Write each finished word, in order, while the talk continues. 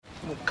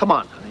Come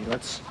on, honey.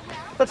 Let's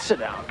sit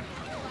down.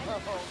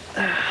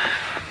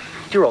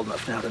 You're old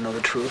enough now to know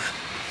the truth.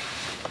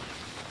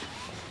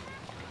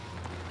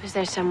 Was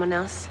there someone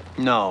else?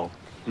 No,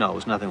 it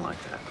was nothing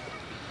like that.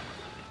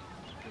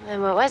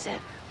 Then what was it?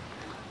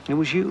 It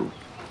was you.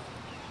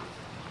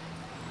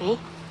 Me?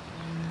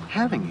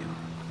 Having you.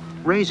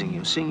 Raising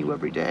you, seeing you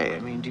every day. I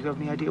mean, do you have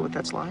any idea what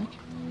that's like?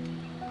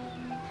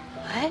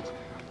 What?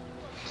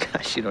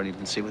 Gosh, you don't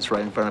even see what's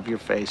right in front of your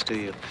face, do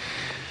you?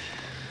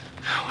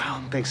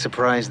 Well, big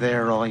surprise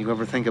there. All you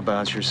ever think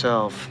about is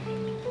yourself.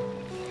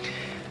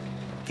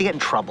 You get in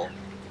trouble.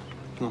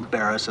 You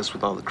embarrass us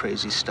with all the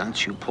crazy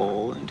stunts you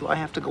pull. And do I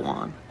have to go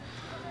on?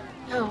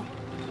 No,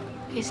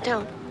 please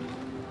don't.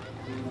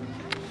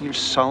 You're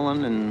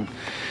sullen and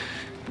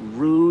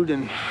rude,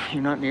 and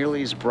you're not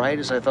nearly as bright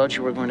as I thought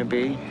you were going to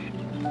be.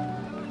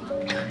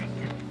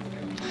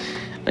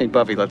 I mean,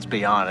 Buffy, let's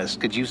be honest.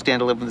 Could you stand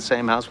to live in the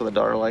same house with a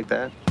daughter like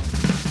that?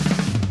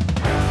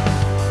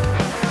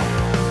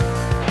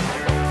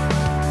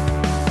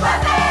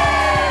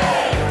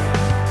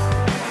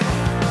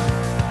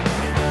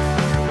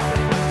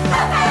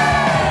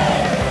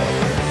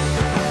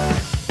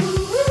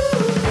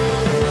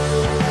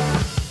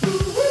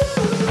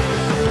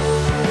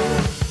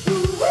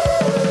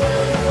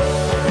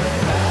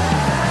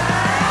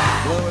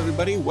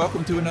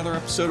 Welcome to another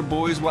episode of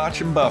Boys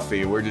Watching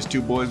Buffy. We're just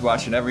two boys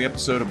watching every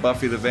episode of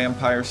Buffy the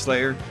Vampire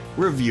Slayer,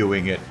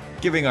 reviewing it,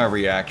 giving our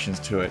reactions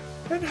to it,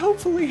 and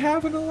hopefully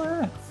having a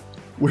laugh.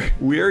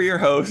 We're your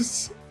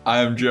hosts.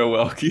 I'm Joe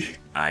Welke.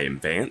 I am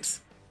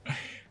Vance.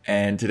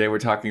 And today we're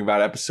talking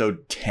about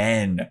episode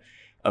 10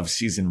 of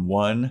season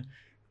 1,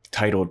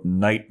 titled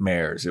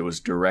Nightmares. It was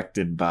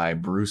directed by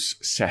Bruce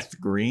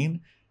Seth Green.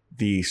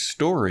 The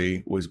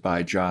story was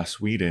by Joss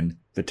Whedon.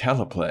 The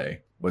teleplay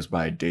was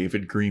by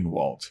David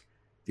Greenwalt.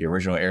 The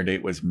original air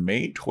date was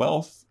May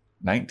 12th,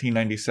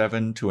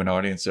 1997, to an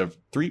audience of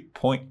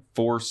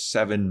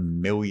 3.47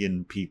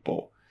 million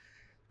people.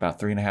 About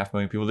 3.5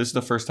 million people. This is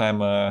the first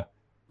time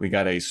we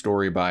got a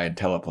story by and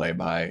teleplay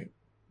by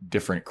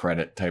different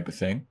credit type of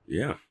thing.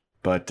 Yeah.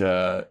 But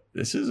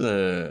this is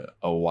a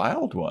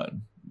wild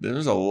one.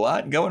 There's a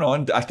lot going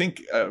on. I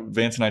think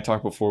Vance and I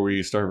talked before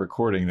we started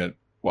recording that,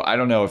 well, I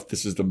don't know if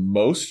this is the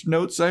most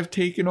notes I've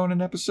taken on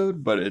an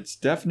episode, but it's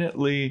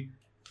definitely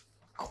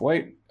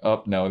quite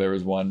up. No, there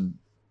was one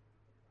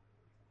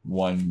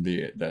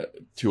the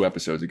 2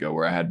 episodes ago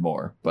where I had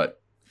more,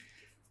 but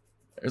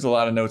there's a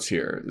lot of notes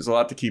here. There's a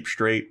lot to keep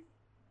straight.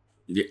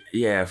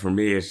 Yeah, for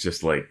me, it's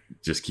just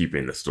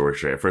keeping the story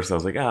straight. At first, I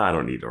was like, I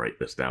don't need to write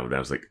this down. But I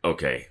was like,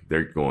 okay,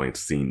 they're going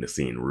scene to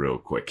scene real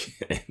quick.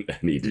 And I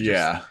need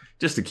to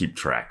just to keep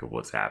track of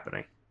what's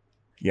happening.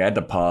 You had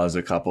to pause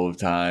a couple of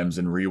times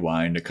and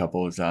rewind a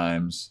couple of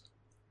times.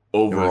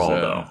 Overall,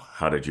 though,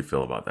 how did you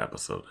feel about the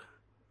episode?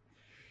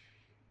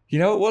 You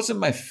know, it wasn't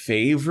my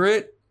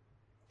favorite.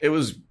 It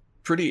was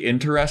pretty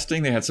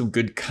interesting. They had some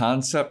good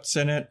concepts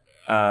in it.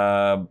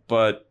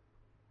 But,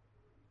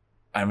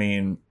 I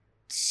mean,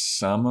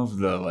 some of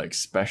the,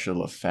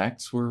 special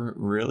effects were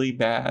really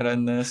bad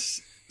in this.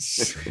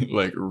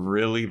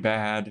 Really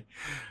bad.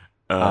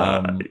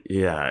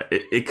 Yeah,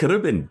 it could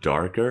have been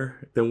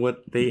darker than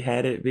what they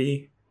had it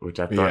be, which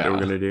I thought they were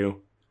going to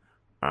do.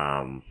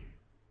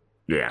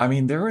 Yeah. I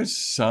mean, there was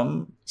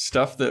some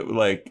stuff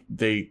that,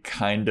 they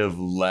kind of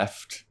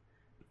left...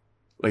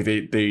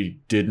 they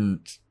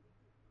didn't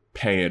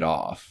pay it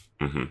off.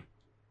 Mm-hmm.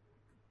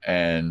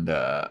 And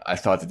I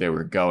thought that they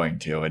were going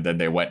to, and then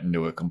they went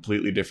into a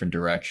completely different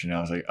direction. I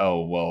was like,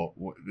 oh, well,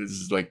 this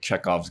is like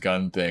Chekhov's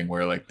gun thing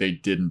where they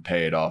didn't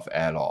pay it off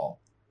at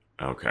all.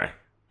 Okay.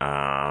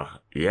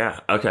 Yeah.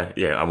 Okay.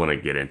 Yeah, I want to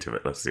get into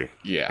it. Let's see.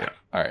 Yeah.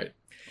 All right.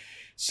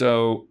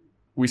 So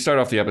we start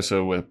off the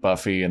episode with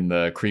Buffy in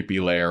the creepy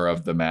lair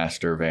of the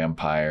master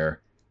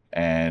vampire.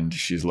 And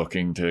she's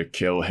looking to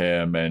kill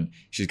him, and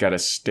she's got a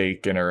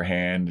stake in her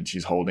hand, and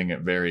she's holding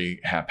it very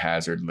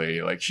haphazardly.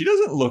 She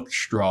doesn't look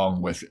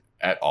strong with it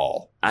at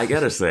all. I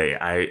gotta say,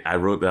 I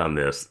wrote down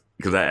this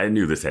because I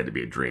knew this had to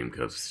be a dream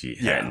because she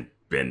hadn't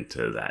been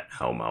to that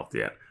Hellmouth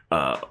yet.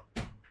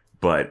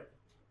 But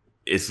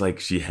it's like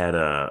she had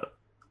the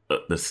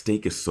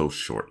stake is so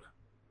short.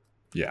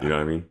 Yeah. You know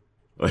what I mean?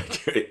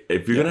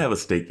 If you're gonna have a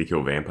stake to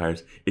kill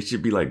vampires, it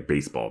should be like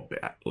baseball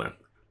bat length.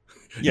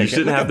 Yeah, you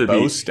shouldn't have to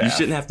be. Staff. You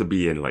shouldn't have to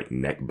be in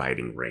neck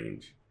biting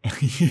range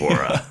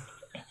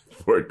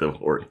for it to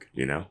work.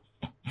 You know.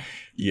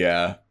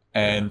 Yeah,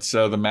 and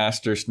so the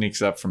master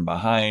sneaks up from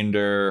behind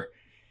her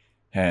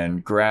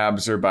and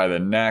grabs her by the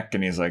neck,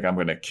 and he's like, "I'm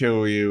going to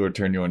kill you or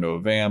turn you into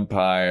a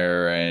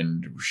vampire."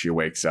 And she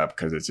wakes up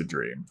because it's a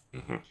dream.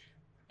 Mm-hmm.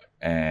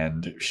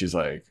 And she's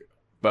like,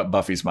 but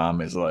Buffy's mom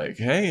is like,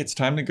 "Hey, it's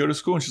time to go to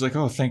school." And she's like,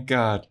 "Oh, thank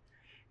God."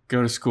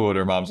 Go to school, and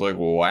her mom's like,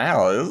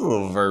 wow, this is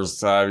the first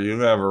time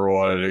you've ever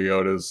wanted to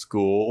go to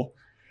school.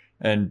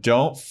 And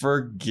don't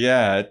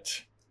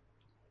forget,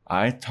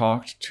 I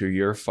talked to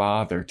your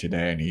father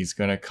today, and he's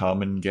going to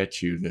come and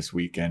get you this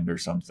weekend or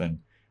something.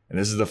 And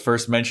this is the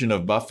first mention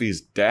of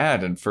Buffy's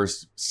dad and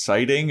first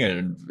sighting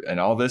and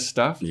all this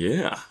stuff.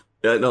 Yeah.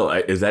 No,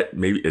 is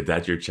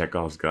that your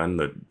Chekhov's gun?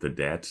 The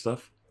dad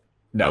stuff?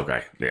 No.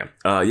 Okay, yeah.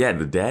 Yeah,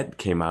 the dad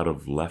came out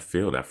of left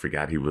field. I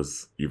forgot he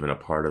was even a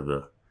part of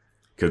the.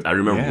 Because I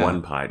remember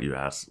one pod you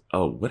asked,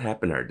 "Oh, what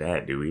happened to our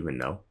dad? Do we even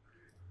know?"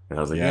 And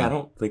I was like, "Yeah, I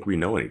don't think we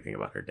know anything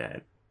about her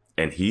dad."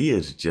 And he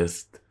is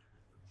just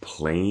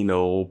plain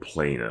old.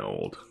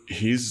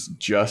 He's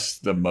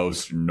just the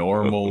most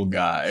normal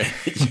guy.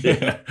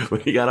 Yeah.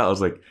 When he got out, I was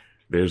like,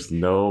 "There's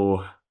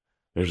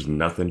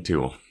nothing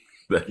to him."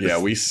 Yeah,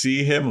 we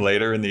see him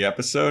later in the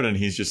episode, and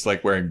he's just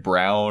like wearing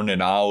brown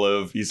and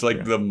olive. He's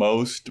like the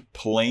most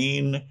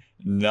plain,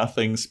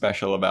 nothing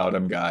special about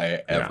him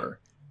guy ever.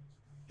 Yeah.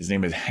 His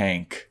name is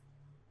Hank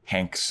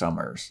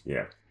Summers.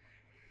 Yeah.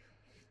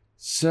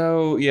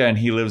 So, yeah, and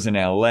he lives in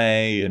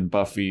LA, and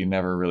Buffy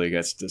never really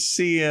gets to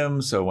see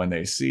him. So when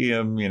they see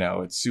him, you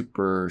know,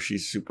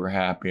 she's super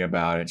happy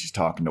about it. She's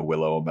talking to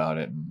Willow about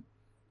it, and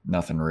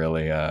nothing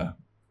really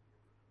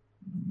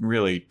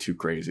too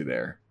crazy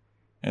there.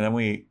 And then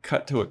we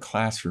cut to a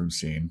classroom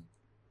scene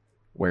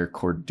where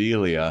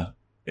Cordelia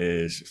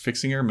is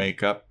fixing her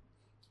makeup,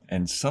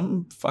 and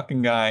some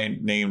fucking guy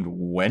named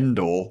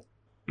Wendell,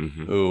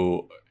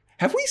 who,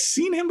 have we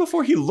seen him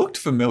before? He looked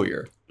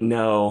familiar.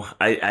 No,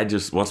 I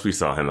just, once we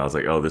saw him, I was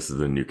like, oh, this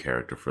is a new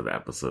character for the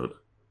episode.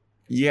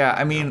 Yeah,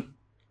 I mean,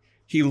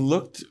 he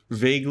looked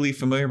vaguely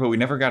familiar, but we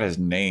never got his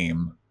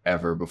name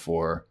ever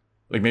before.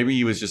 Like, maybe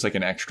he was just like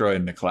an extra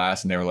in the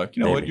class, and they were like,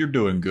 you know what, you're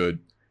doing good.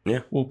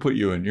 Yeah. We'll put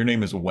you in. Your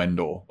name is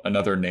Wendell,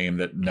 another name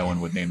that no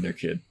one would name their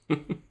kid.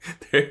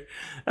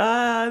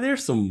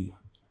 There's some,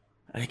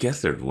 I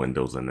guess there's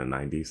Wendells in the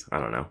 90s. I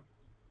don't know.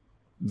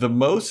 The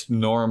most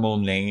normal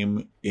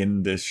name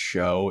in this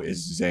show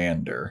is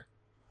Xander.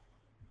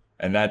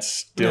 And that's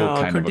still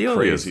kind of a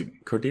crazy.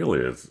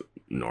 Cordelia is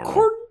normal.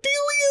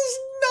 Cordelia is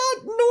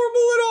not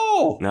normal at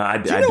all. No, I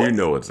do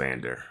know a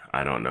Xander.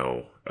 I don't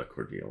know a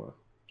Cordelia.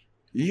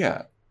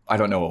 Yeah. I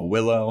don't know a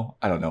Willow.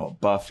 I don't know a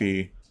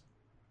Buffy.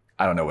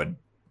 I don't know a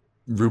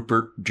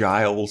Rupert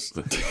Giles.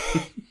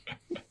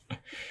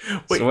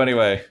 Wait, so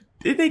anyway.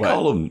 Did they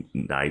call him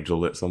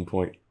Nigel at some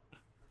point?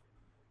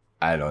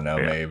 I don't know,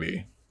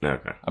 maybe.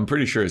 Okay. I'm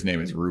pretty sure his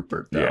name is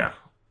Rupert, though. Yeah.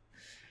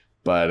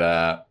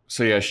 But,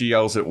 so yeah, she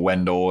yells at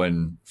Wendell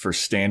and for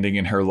standing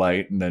in her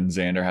light, and then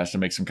Xander has to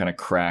make some kind of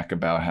crack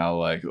about how,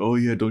 like, oh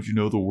yeah, don't you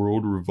know the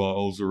world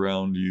revolves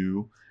around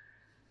you?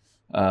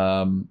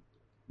 Then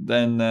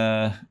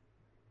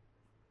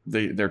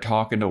they're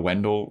talking to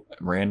Wendell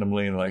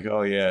randomly and like,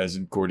 oh yeah,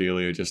 isn't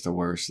Cordelia just the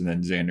worst? And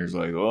then Xander's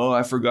like, oh,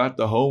 I forgot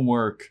the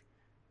homework.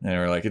 And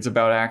they're like, it's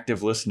about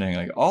active listening.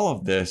 Like, all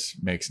of this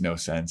makes no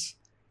sense.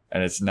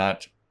 And it's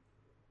not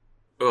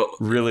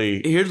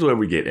really. Here's where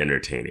we get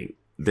entertaining.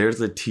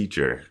 There's a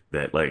teacher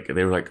that, like,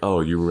 they were like,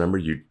 oh, you remember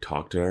you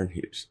talked to her?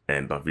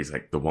 And Buffy's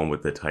like, the one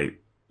with the tight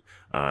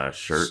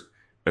shirt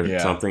or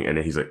something. And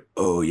then he's like,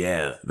 oh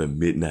yeah, the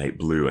midnight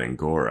blue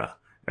Angora.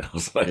 And I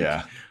was like,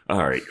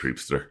 all right,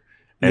 creepster.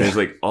 And it's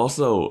like,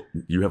 also,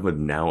 you have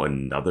now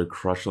another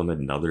crush on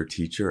another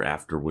teacher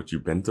after what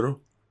you've been through.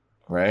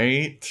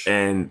 Right.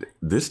 And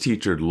this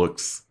teacher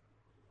looks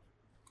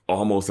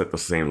almost at the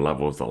same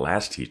level as the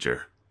last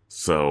teacher.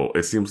 So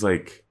it seems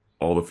like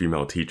all the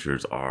female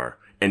teachers are,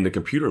 and the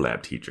computer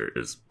lab teacher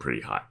is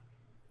pretty hot.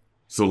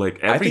 So like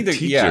every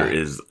teacher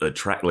is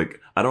like,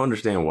 I don't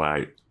understand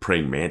why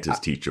Praying Mantis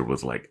teacher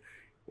was like,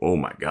 oh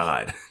my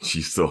God,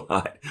 she's so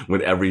hot,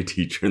 when every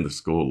teacher in the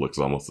school looks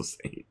almost the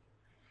same.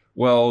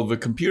 Well, the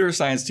computer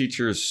science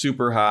teacher is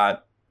super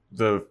hot.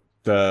 The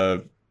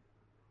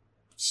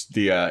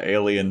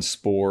alien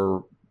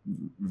spore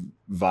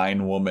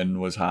vine woman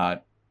was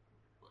hot.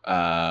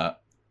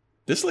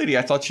 This lady,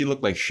 I thought she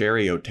looked like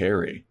Sherry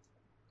O'Terry.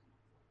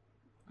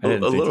 I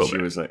didn't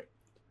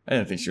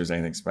think she was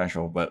anything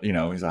special, but you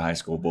know, he's a high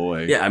school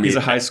boy. Yeah, I mean, he's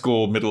a high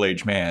school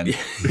middle-aged man.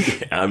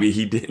 I mean,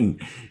 she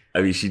didn't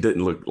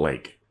look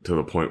like, to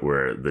the point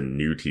where the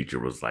new teacher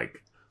was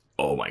like,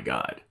 oh my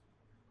God.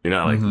 You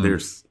know, like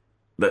there's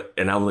that,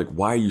 and I was like,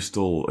 why are you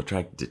still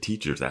attracted to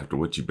teachers after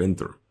what you've been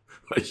through?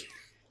 Like,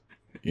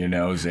 you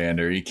know,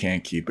 Xander, he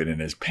can't keep it in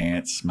his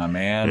pants, my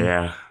man.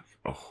 Yeah,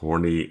 a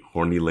horny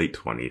late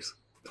 20s.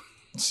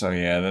 So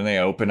yeah, then they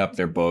open up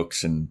their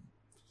books, and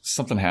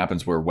something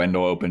happens where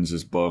Wendell opens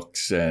his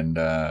books, and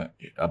a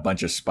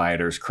bunch of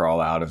spiders crawl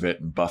out of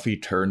it, and Buffy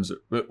turns.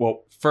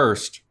 Well,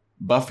 first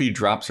Buffy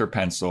drops her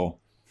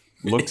pencil,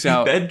 looks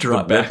out.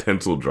 That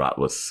pencil drop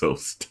was so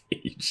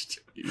staged.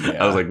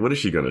 Yeah. I was like, what is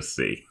she gonna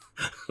see?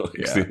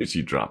 As soon as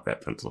she dropped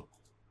that pencil.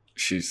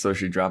 She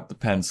dropped the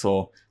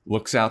pencil,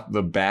 looks out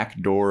the back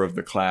door of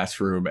the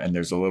classroom, and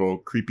there's a little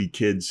creepy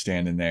kid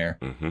standing there.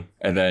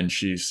 And then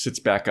she sits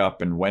back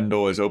up, and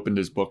Wendell has opened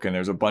his book, and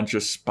there's a bunch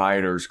of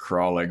spiders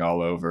crawling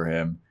all over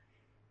him.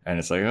 And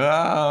it's like,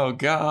 oh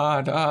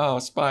God, oh,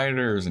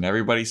 spiders. And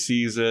everybody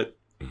sees it,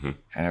 and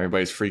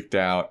everybody's freaked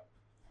out.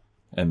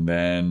 And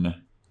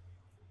then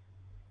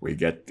we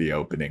get the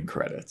opening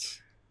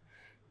credits.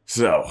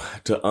 So,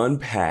 to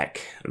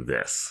unpack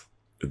this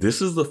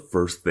is the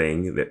first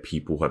thing that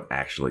people have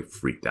actually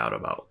freaked out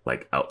about,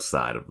 like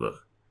outside of the,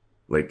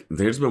 like,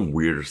 there's been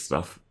weirder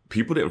stuff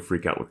people didn't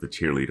freak out with the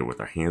cheerleader with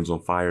her hands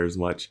on fire as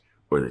much,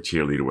 or the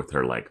cheerleader with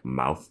her like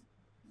mouth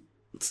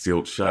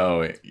sealed shut.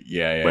 Oh,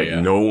 yeah.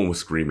 Like no one was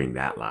screaming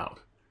that loud.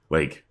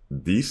 Like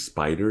these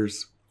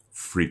spiders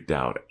freaked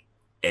out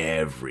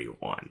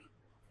everyone.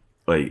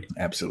 Like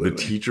absolutely, the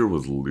teacher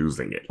was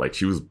losing it. Like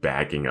she was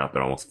backing up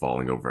and almost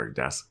falling over her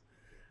desk.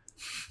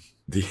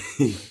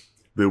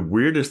 The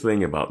weirdest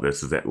thing about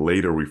this is that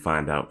later we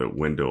find out that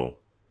Wendell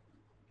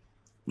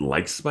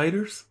likes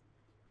spiders.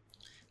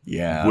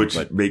 Yeah, which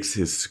makes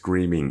his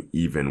screaming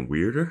even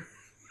weirder.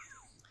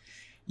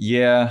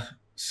 Yeah.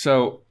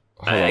 So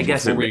I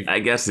guess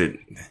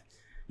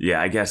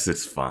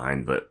it's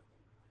fine, but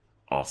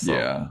also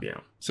yeah.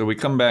 So we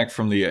come back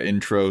from the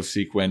intro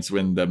sequence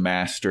when the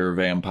master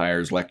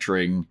vampire's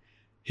lecturing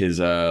his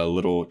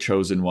little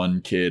chosen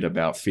one kid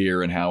about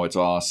fear and how it's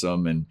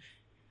awesome, and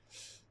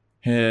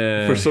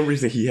for some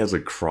reason he has a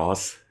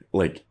cross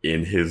like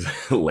in his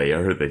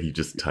lair that he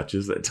just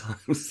touches at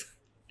times.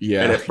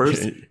 Yeah. And at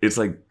first it's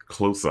like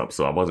close up,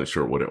 so I wasn't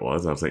sure what it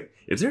was. I was like,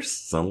 is there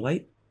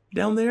sunlight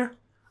down there?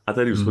 I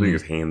thought he was putting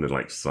his hand in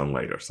like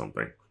sunlight or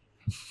something.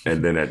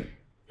 And then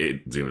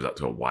it zooms up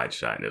to a wide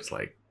shot and it's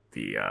like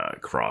the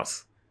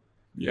cross.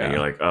 Yeah. And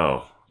you're like,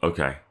 oh,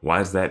 okay. Why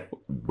is that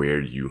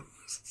where you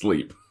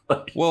sleep?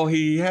 Well,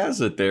 he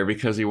has it there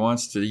because he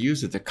wants to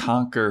use it to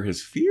conquer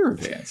his fear,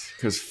 Vance.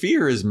 Because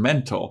fear is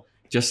mental,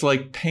 just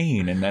like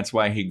pain. And that's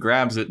why he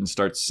grabs it and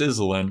starts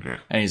sizzling. Yeah.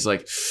 And he's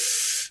like,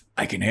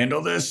 I can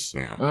handle this.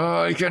 Yeah.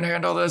 Oh, I can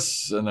handle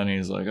this. And then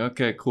he's like,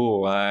 okay,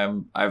 cool.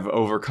 I've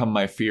overcome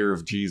my fear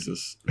of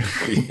Jesus.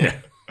 Yeah.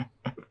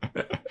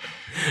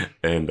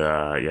 And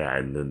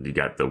and then you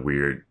got the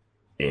weird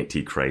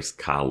Antichrist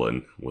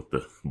Colin with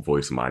the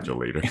voice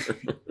modulator.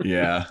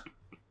 Yeah.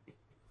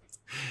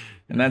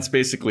 And that's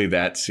basically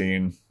that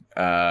scene.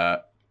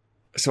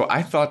 So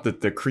I thought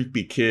that the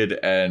creepy kid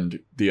and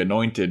the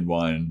anointed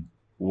one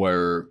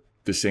were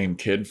the same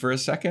kid for a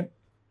second.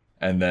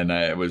 And then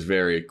it was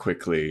very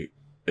quickly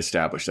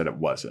established that it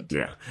wasn't.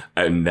 Yeah.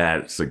 And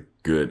that's a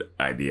good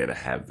idea to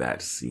have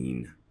that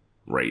scene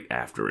right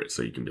after it.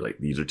 So you can be like,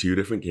 these are two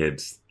different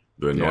kids.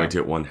 The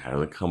anointed one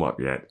hasn't come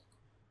up yet.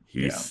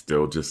 He's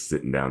still just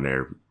sitting down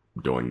there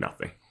doing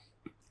nothing.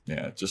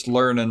 Yeah, just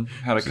learning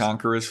how to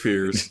conquer his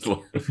fears.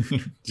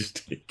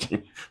 Just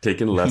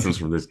taking lessons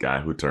from this guy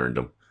who turned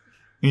him.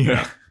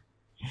 Yeah.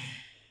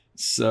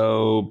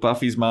 So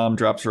Buffy's mom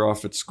drops her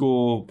off at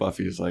school.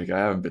 Buffy's like, I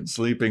haven't been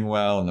sleeping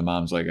well. And the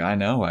mom's like, I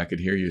know, I could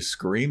hear you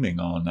screaming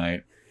all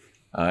night.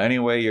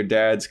 Anyway, your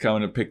dad's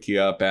coming to pick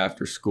you up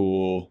after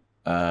school.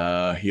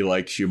 He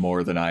likes you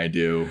more than I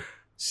do.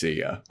 See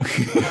ya.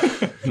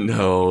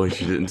 No,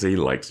 she didn't say he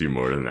likes you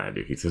more than I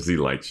do. He says he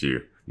likes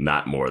you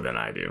not more than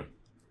I do.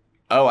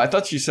 Oh, I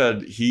thought she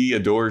said he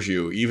adores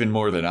you even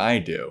more than I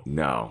do.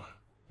 No.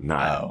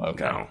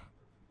 Okay. No.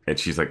 And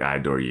she's like, I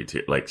adore you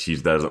too. Like, she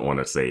doesn't want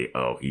to say,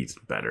 oh, he's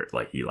better.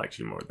 Like, he likes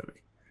you more than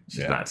me.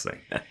 She's not saying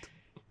that.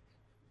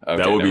 Okay,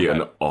 that would be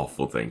an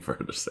awful thing for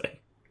her to say.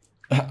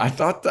 I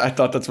thought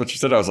that's what she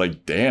said. I was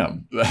like,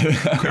 damn.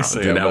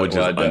 Then that would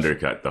just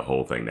undercut the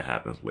whole thing that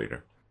happens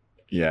later.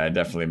 Yeah, I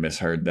definitely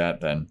misheard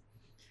that then.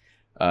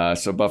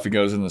 So Buffy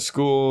goes into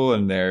school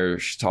and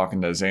she's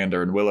talking to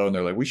Xander and Willow and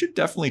they're like, we should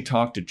definitely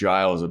talk to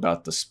Giles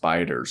about the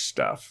spider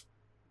stuff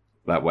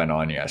that went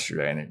on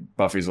yesterday. And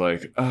Buffy's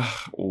like,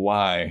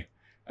 why?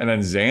 And then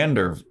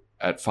Xander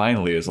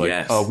finally is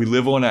like, we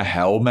live on a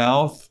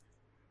hellmouth.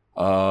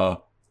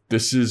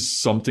 This is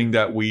something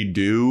that we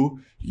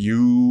do.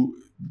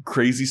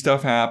 Crazy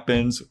stuff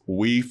happens.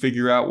 We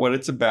figure out what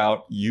it's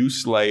about. You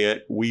slay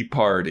it. We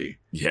party.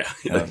 Yeah.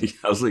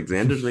 I was like,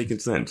 Xander's making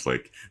sense.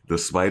 Like, the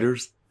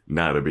spiders,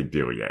 not a big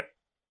deal yet.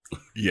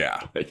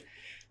 Yeah.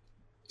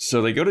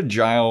 So they go to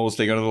Giles.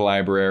 They go to the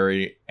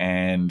library.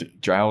 And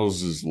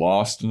Giles is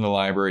lost in the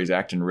library. He's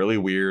acting really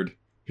weird.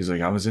 He's like,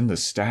 I was in the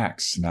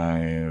stacks and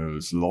I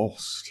was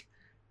lost.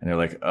 And they're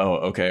like, oh,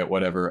 okay,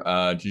 whatever.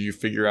 Did you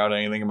figure out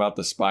anything about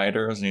the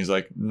spiders? And he's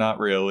like, not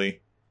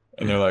really.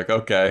 And they're like,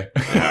 okay.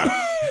 Yeah.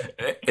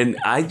 And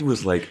I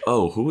was like,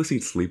 oh, who was he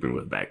sleeping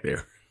with back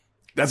there?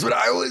 That's what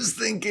I was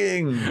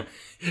thinking.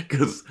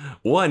 Because,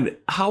 one,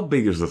 how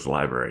big is this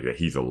library that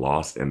he's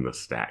lost in the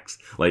stacks?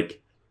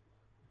 Like,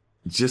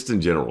 just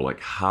in general, like,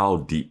 how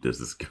deep does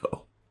this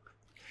go?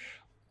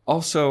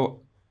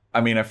 Also,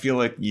 I mean, I feel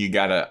like you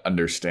got to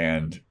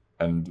understand,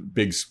 and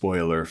big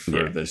spoiler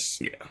for this.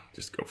 Yeah,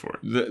 just go for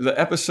it. The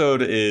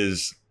episode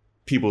is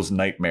people's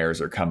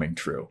nightmares are coming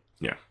true.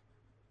 Yeah.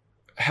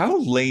 How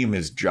lame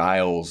is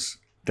Giles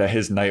that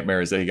his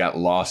nightmare is that he got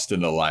lost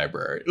in the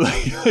library?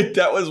 Like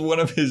that was one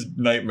of his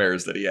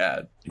nightmares that he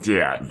had.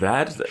 Yeah,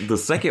 the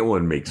second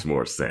one makes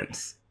more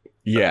sense.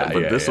 Yeah,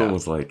 but this one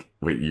was like,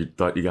 wait, you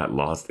thought you got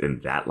lost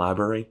in that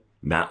library?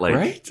 Not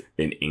like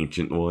an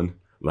ancient one?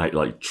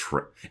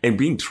 And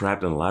being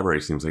trapped in the library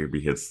seems like it'd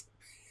be his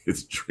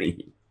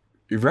dream.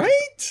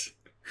 Right?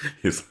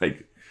 His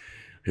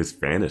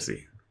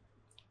fantasy.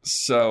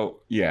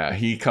 So, yeah,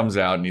 he comes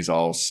out and he's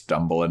all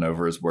stumbling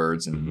over his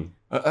words and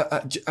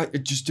I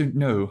just don't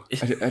know.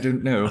 I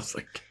don't know. I was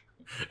like,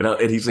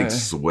 And he's like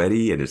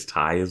sweaty and his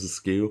tie is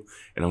askew.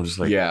 And I'm just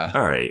like, Yeah.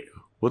 All right,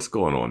 what's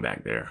going on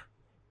back there?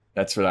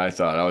 That's what I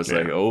thought. I was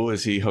like, oh,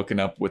 is he hooking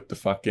up with the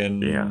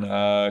fucking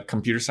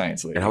computer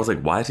science lady? And I was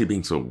like, why is he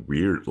being so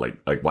weird? Like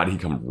why did he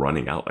come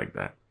running out like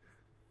that?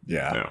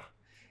 Yeah.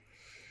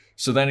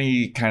 So then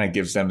he kind of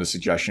gives them the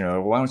suggestion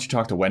of, why don't you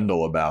talk to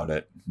Wendell about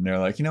it? And they're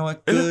like, you know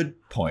what? Good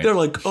point. They're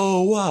like,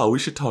 oh, wow, we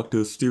should talk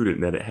to a student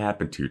that it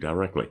happened to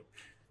directly.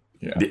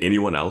 Yeah. Did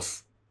anyone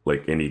else,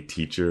 like any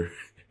teacher,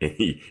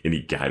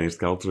 any guidance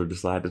counselor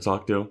decide to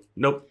talk to him?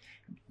 Nope.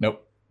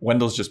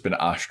 Wendell's just been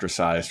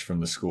ostracized from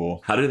the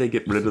school. How did they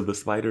get rid of the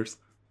spiders?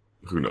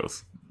 Who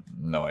knows?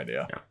 No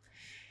idea. Yeah.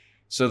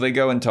 So they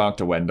go and talk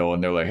to Wendell,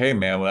 and they're like, hey,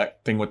 man, well,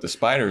 that thing with the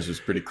spiders was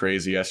pretty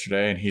crazy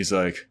yesterday. And he's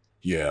like,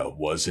 yeah,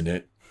 wasn't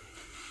it?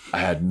 I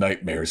had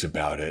nightmares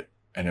about it.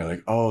 And they're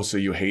like, oh, so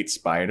you hate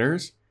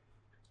spiders?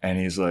 And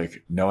he's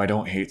like, no, I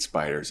don't hate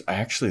spiders. I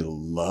actually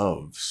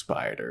love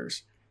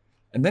spiders.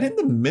 And then in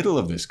the middle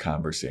of this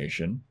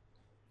conversation,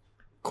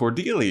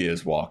 Cordelia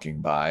is walking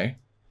by.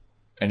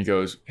 And he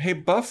goes, hey,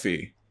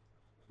 Buffy,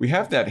 we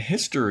have that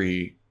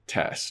history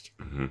test.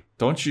 Mm-hmm.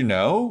 Don't you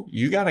know?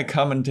 You got to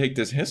come and take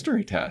this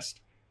history test.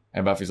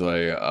 And Buffy's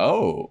like,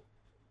 oh,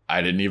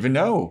 I didn't even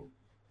know.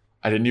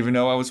 I didn't even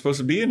know I was supposed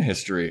to be in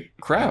history.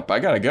 Crap, I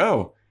got to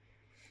go.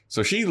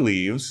 So she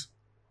leaves.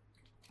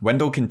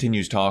 Wendell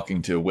continues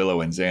talking to Willow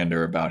and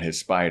Xander about his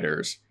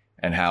spiders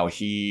and how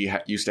he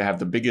used to have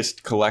the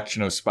biggest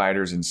collection of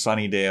spiders in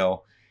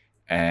Sunnydale.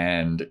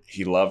 And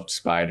he loved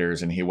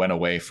spiders, and he went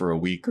away for a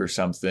week or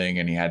something,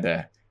 and he had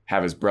to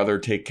have his brother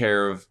take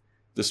care of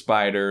the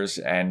spiders,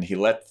 and he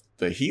let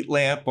the heat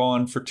lamp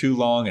on for too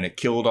long, and it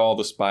killed all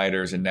the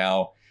spiders, and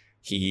now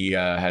he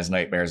has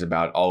nightmares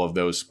about all of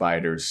those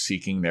spiders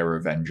seeking their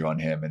revenge on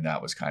him, and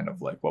that was kind of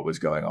like what was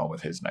going on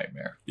with his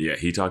nightmare. Yeah,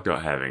 he talked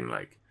about having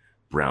like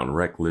brown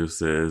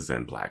recluses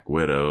and black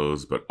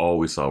widows, but all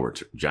we saw were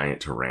giant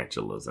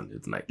tarantulas in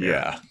his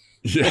nightmare.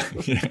 Yeah.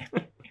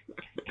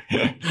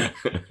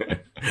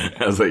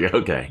 I was like,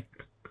 okay.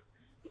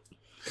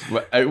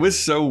 It was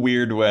so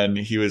weird when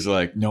he was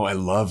like, no, I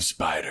love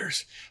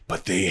spiders,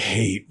 but they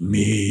hate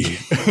me.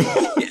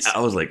 I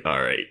was like, all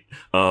right.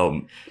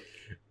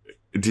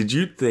 Did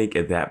you think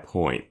at that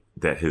point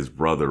that his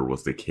brother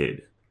was the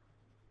kid?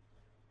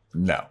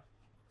 No.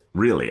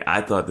 Really?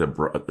 I thought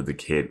the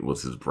kid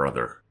was his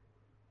brother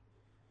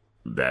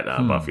that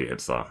Buffy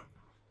had saw.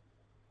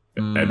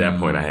 At that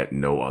point, I had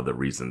no other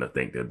reason to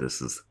think that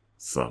this is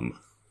some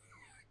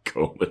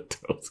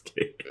comatose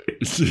kid.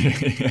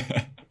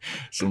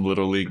 Some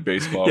little league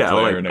baseball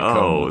player in a coma.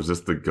 Oh, is this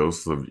the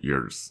ghost of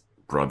your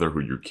brother who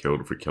you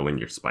killed for killing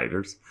your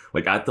spiders?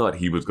 Like, I thought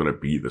he was going to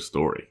be the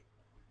story.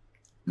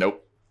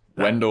 Nope.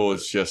 Wendell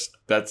is just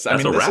this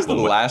is the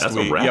last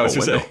we. Yeah, I was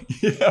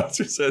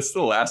just say it's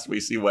the last we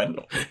see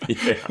Wendell.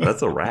 Yeah,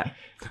 that's a wrap.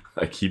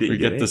 Like he didn't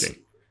get anything. This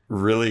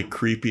really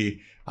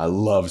creepy. I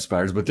love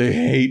spiders, but they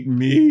hate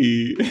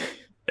me.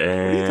 What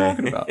are you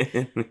talking about?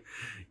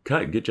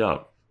 Good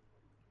job.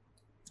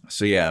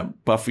 So yeah,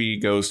 Buffy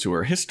goes to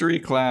her history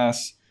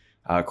class.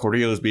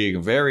 Cordelia's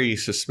being very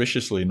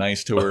suspiciously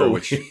nice to her.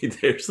 Which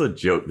there's a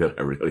joke that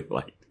I really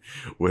liked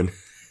when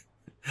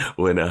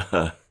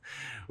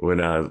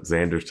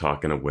Xander's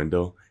talking to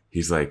Wendell,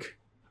 he's like,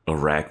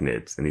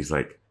 arachnids. And he's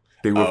like,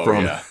 they were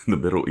from the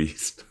Middle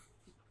East.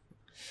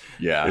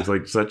 Yeah. It's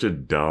like such a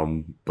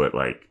dumb, but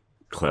like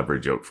clever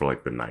joke for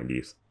like the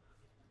 90s.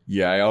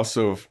 Yeah. I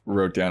also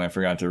wrote down, I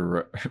forgot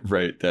to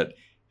write that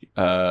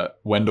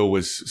Wendell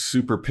was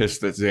super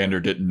pissed that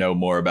Xander didn't know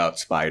more about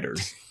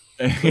spiders.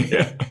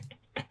 Yeah.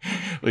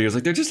 He was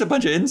like, they're just a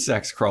bunch of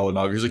insects crawling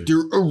over. He's like,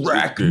 they're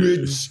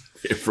arachnids.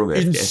 From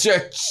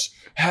Insects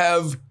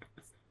have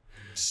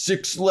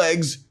 6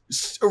 legs.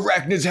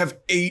 Arachnids have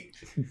 8.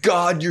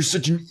 God, you're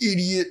such an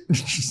idiot.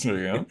 So,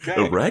 okay.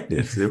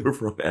 Arachnids, they were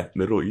from the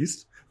Middle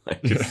East. Like,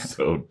 it's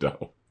so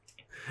dumb.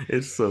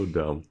 It's so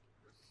dumb.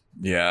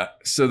 Yeah.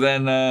 So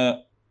then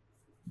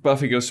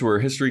Buffy goes to her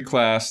history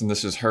class, and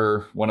this is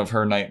one of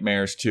her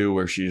nightmares too,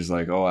 where she's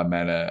like, "Oh, I'm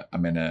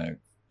gonna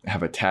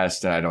have a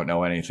test, and I don't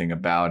know anything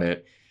about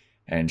it."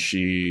 And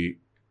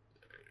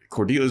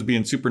Cordelia's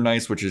being super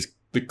nice, which is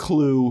the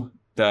clue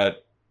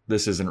that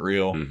this isn't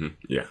real. Mm-hmm.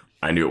 Yeah,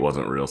 I knew it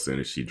wasn't real as soon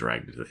as she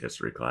dragged it to the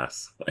history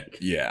class. Like,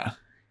 yeah,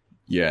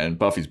 and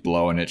Buffy's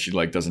blowing it. She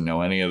like doesn't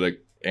know any of the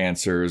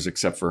answers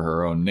except for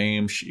her own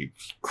name. She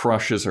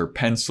crushes her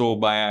pencil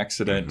by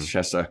accident.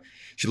 Mm-hmm.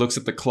 She looks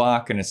at the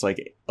clock and it's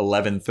like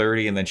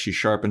 11:30, and then she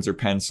sharpens her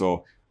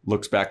pencil,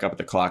 looks back up at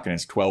the clock, and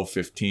it's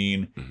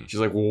 12:15. Mm-hmm. She's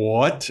like,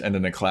 what? And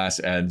then the class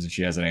ends and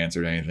she hasn't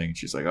answered anything.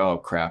 She's like, oh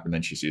crap. And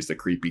then she sees the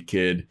creepy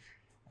kid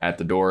at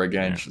the door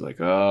again. Yeah. She's like,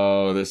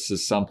 oh, this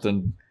is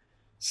something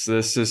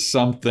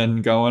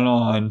going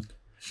on.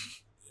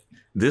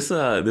 This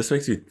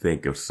makes me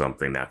think of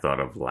something that I thought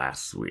of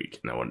last week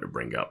and I wanted to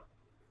bring up.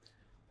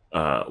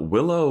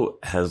 Willow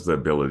has the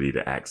ability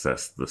to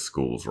access the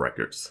school's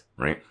records,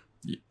 right?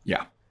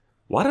 Yeah.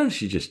 Why doesn't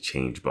she just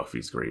change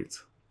Buffy's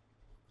grades?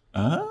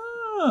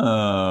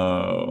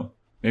 Oh.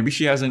 Maybe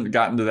she hasn't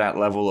gotten to that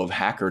level of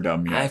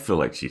hackerdom yet. I feel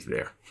like she's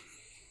there.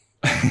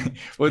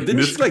 Well,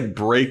 didn't she like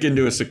break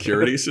into a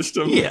security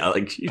system? Yeah,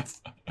 like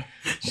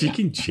she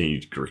can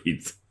change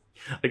grades.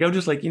 Like I'm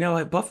just like, you know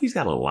what, Buffy's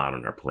got a lot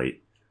on her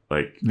plate.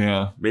 Like,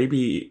 Yeah.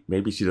 maybe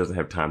she doesn't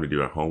have time to do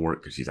her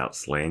homework because she's out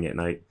slaying at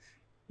night.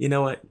 You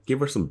know what? Give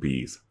her some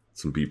B's,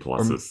 some B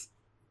pluses.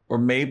 Or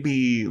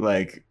maybe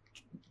like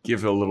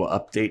give a little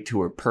update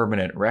to her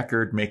permanent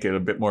record, make it a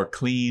bit more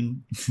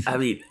clean. I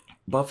mean,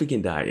 Buffy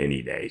can die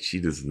any day. She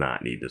does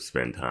not need to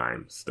spend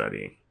time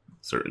studying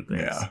certain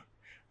things. Yeah.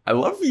 I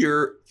love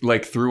your,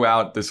 like,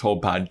 throughout this whole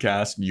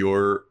podcast,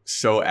 you're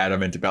so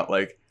adamant about,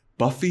 like,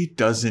 Buffy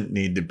doesn't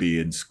need to be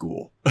in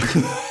school.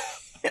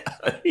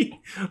 I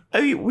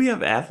mean, we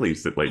have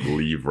athletes that like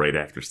leave right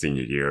after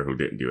senior year who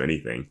didn't do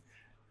anything.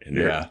 And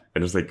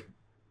and it's like,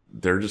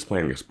 they're just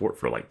playing a sport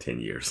for like 10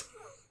 years.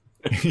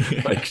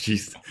 Like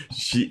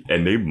she,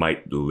 and they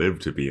might live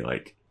to be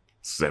like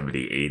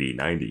 70, 80,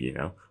 90, you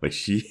know? Like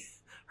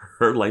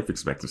her life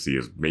expectancy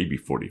is maybe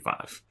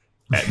 45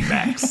 at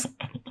max.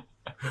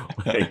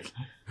 Like,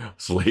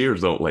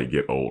 Slayers don't like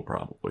get old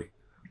probably.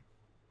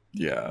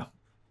 Yeah.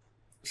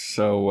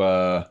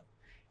 So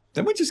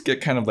then we just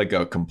get kind of like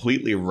a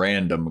completely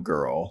random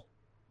girl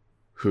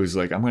who's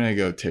like, I'm gonna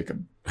go take a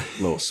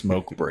little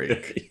smoke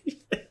break.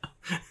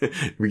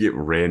 We get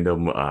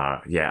random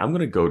I'm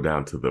gonna go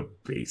down to the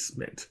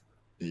basement.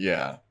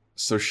 Yeah.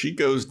 So she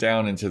goes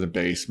down into the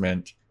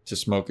basement to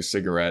smoke a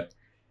cigarette,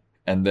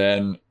 and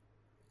then,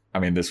 I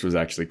mean, this was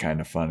actually kind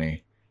of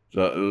funny.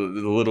 The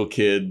little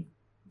kid,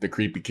 the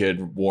creepy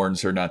kid,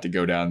 warns her not to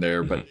go down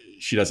there, but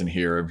she doesn't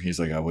hear him. He's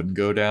like, I wouldn't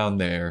go down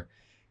there.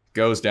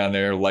 Goes down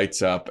there,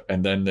 lights up,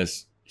 and then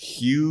this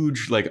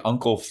huge, like,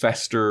 Uncle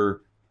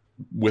Fester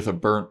with a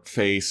burnt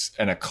face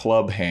and a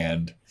club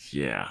hand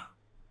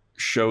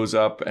shows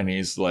up, and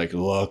he's like,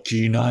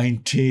 Lucky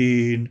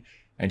 19.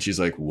 And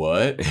she's like,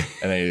 what?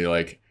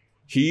 And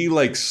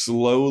he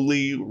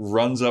slowly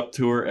runs up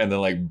to her and then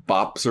like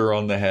bops her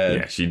on the head.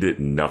 Yeah, she did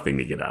nothing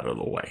to get out of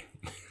the way.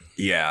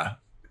 Yeah.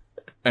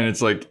 And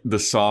it's like the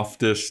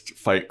softest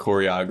fight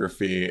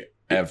choreography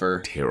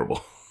ever.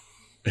 Terrible.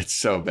 It's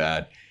so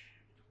bad.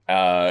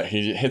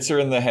 He hits her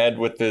in the head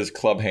with his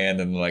club hand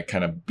and like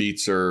kind of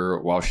beats her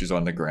while she's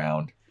on the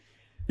ground.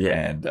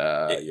 Yeah. And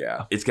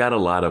it's got a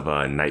lot of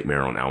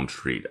Nightmare on Elm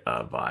Street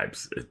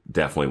vibes. It's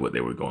definitely what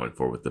they were going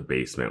for with the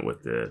basement,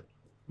 with the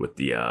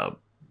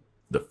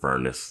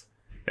furnace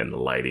and the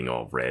lighting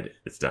all red.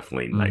 It's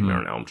definitely Nightmare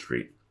on Elm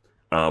Street.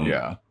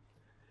 Yeah.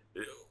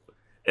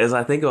 As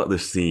I think about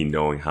this scene,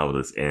 knowing how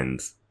this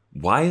ends,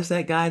 why is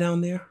that guy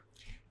down there?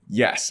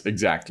 Yes,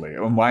 exactly.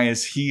 And why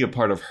is he a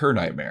part of her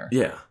nightmare?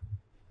 Yeah.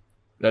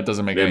 That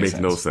doesn't make any sense. It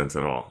makes no sense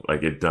at all.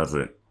 Like, it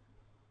doesn't.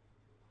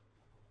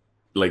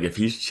 Like, if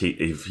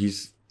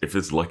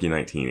it's Lucky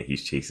 19 and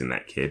he's chasing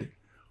that kid,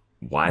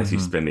 why is he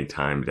spending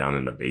time down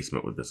in the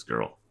basement with this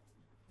girl?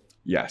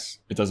 Yes,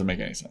 it doesn't make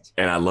any sense.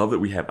 And I love that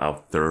we have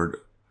our third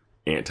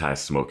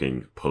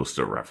anti-smoking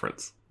poster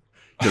reference.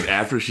 Because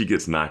after she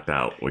gets knocked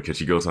out, because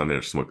she goes on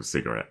there to smoke a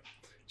cigarette,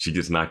 she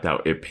gets knocked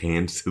out, it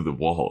pans to the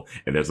wall,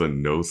 and there's a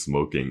no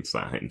smoking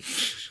sign.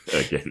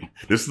 Again,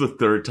 this is the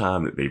third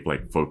time that they've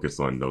like focused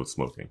on no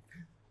smoking.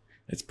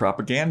 It's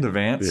propaganda,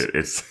 Vance.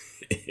 It's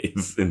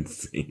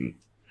insane.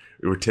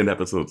 We're 10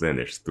 episodes in.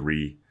 There's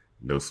 3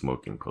 no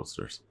smoking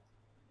posters.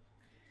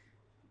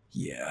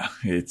 Yeah,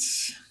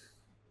 it's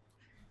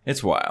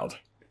wild.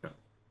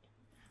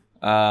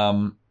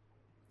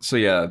 So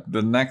yeah,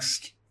 the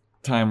next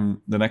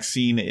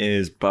scene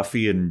is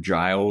Buffy and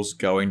Giles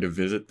going to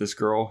visit this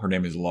girl. Her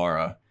name is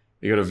Laura.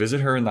 They go to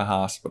visit her in the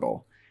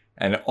hospital.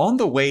 And on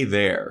the way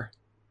there,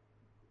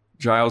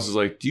 Giles is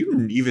like, do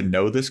you even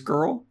know this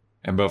girl?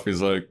 And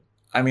Buffy's like,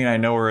 I mean, I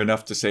know her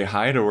enough to say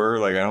hi to her.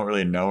 Like, I don't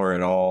really know her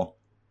at all.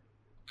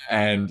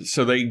 And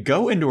so they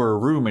go into her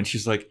room and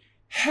she's like,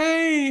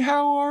 hey,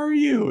 how are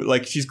you?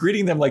 Like, she's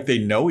greeting them like they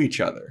know each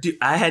other. Dude,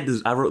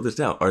 I wrote this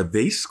down. Are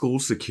they school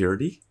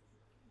security?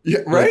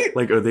 Yeah, right?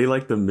 Like, are they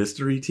like the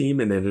mystery team?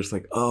 And they're just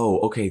like, oh,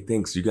 okay,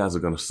 thanks. You guys are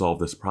going to solve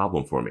this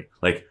problem for me.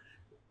 Like,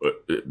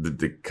 did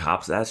the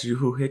cops ask you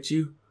who hit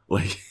you?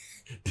 Like,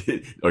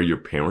 are your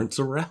parents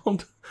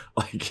around?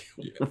 Like,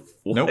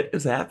 what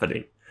is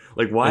happening?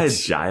 Like, why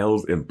is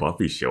Giles and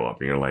Buffy show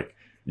up? And you're like,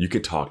 you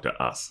could talk to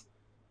us.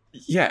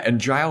 Yeah, and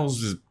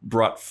Giles has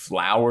brought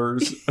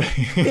flowers.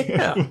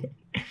 Yeah.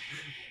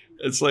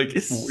 It's like,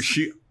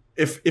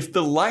 if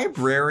the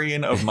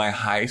librarian of my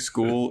high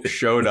school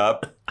showed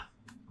up,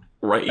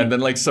 right, and then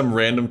like some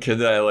random kid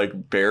that I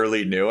like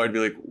barely knew, I'd be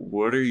like,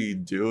 what are you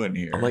doing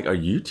here? I'm like, are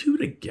you two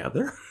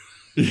together?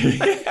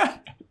 Yeah.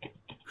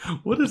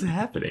 What is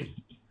happening?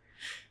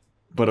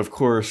 But of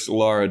course,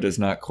 Laura does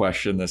not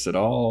question this at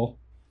all.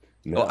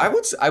 No.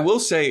 Well, I will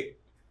say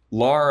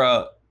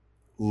Laura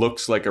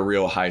looks like a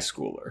real high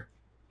schooler.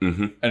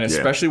 Mm-hmm. And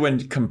especially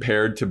when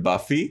compared to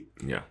Buffy,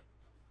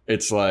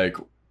 it's like,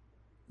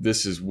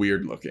 this is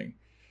weird looking.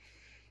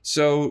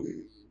 So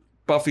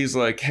Buffy's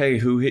like, hey,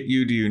 who hit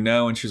you? Do you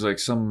know? And she's like,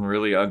 some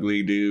really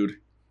ugly dude.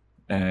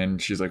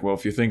 And she's like, well,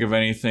 if you think of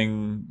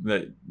anything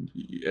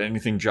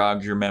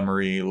jogs your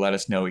memory, let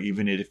us know,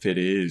 even if it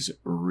is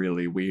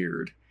really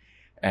weird.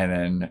 And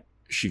then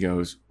she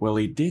goes, well,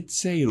 he did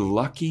say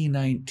lucky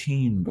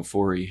 19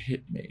 before he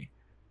hit me.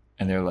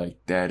 And they're like,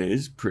 that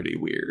is pretty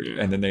weird.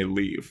 And then they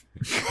leave.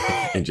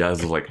 And Giles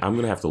is like, I'm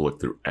going to have to look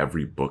through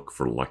every book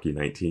for Lucky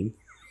 19.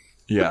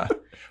 Yeah.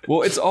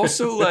 Well, it's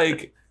also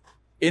like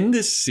in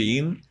this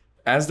scene,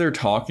 as they're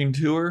talking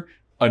to her,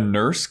 a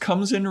nurse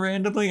comes in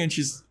randomly and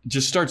she's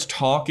just starts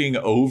talking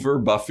over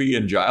Buffy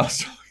and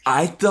Giles.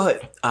 I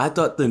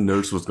thought the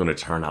nurse was going to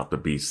turn out to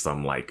be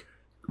some like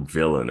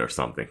villain or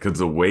something. Because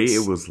the way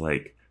it was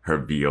like her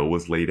VO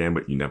was laid in,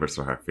 but you never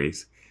saw her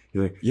face.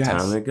 You're like, Yes.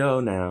 Time to go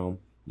now.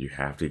 You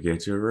have to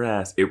get your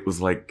rest. It was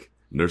like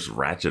Nurse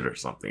Ratched or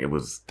something. It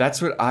was.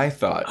 That's what I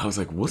thought. I was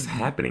like, what's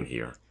happening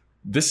here?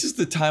 This is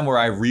the time where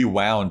I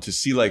rewound to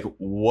see like,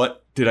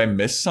 what did I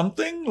miss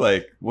something?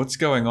 Like, what's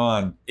going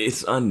on?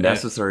 It's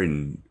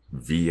unnecessary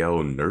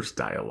VO nurse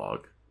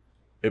dialogue.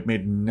 It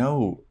made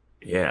no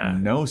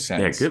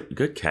sense. Yeah,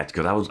 good catch.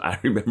 Because I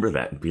remember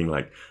that and being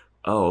like,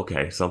 oh,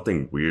 okay,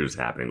 something weird is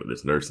happening with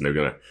this nurse, and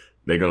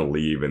they're gonna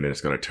leave, and then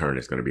it's gonna turn.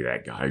 It's gonna be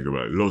that guy. You're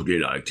like, look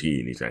at IT,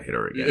 and he's gonna hit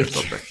her again or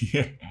something.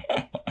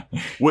 Yeah.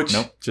 Which,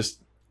 Nope, just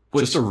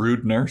a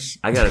rude nurse.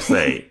 I gotta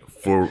say,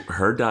 for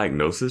her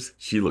diagnosis,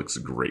 she looks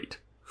great.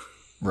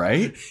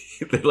 Right?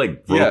 They're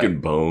like broken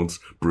bones,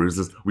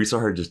 bruises. We saw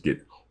her just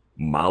get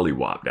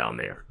mollywopped down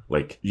there.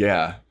 Like,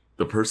 Yeah.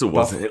 the person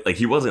wasn't like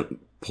he wasn't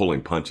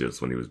pulling punches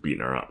when he was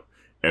beating her up.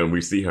 And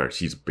we see her;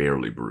 she's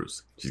barely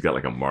bruised. She's got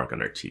like a mark on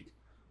her cheek.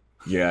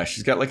 Yeah,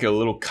 she's got like a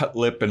little cut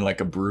lip and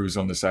like a bruise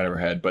on the side of her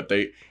head. But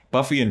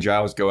Buffy and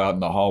Giles go out in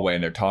the hallway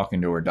and they're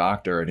talking to her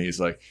doctor, and he's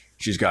like,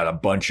 she's got a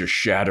bunch of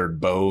shattered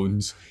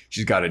bones.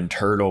 She's got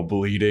internal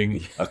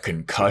bleeding, a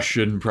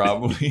concussion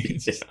probably.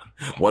 Yeah.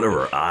 One of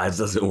her eyes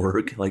doesn't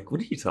work. Like,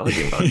 what are you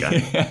talking about,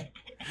 guy?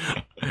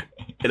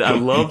 And I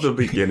love the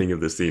beginning of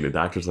the scene. The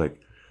doctor's like,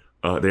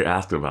 they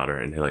asked about her,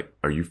 and they're like,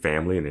 are you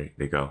family? And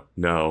they go,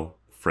 no,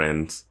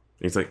 friends.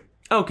 And he's like,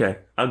 okay,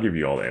 I'll give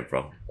you all the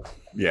info.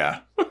 Yeah,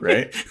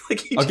 right?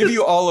 Like I'll give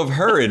you all of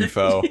her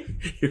info,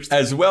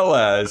 as well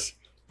as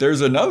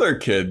there's another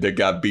kid that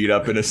got beat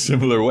up in a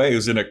similar way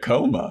who's in a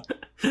coma.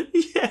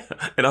 Yeah,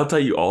 and I'll tell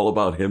you all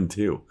about him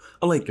too.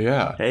 I'm like,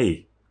 Yeah.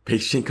 Hey,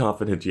 patient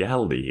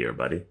confidentiality here,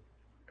 buddy.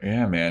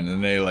 Yeah, man.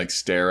 And they like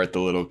stare at the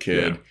little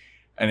kid, Yeah.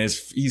 and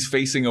he's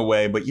facing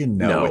away, but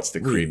no, it's the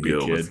creepy we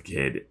knew it was kid.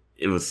 the kid.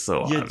 It was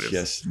so You obvious.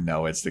 just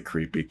know it's the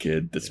creepy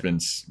kid that's been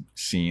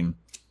seen.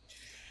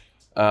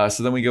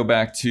 So then we go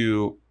back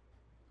to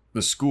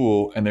the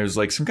school, and there's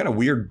like some kind of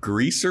weird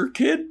greaser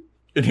kid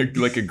in a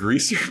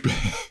greaser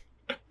bag.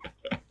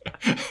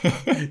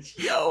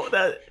 Yo,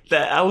 that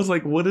I was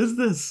like, what is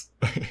this?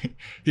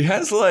 He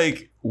has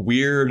like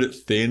weird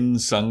thin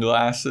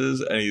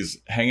sunglasses, and he's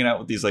hanging out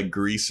with these like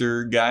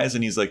greaser guys,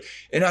 and he's like,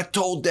 and I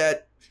told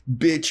that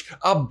bitch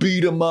I'll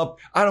beat him up.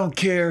 I don't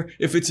care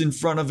if it's in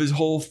front of his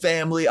whole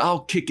family.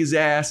 I'll kick his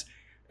ass.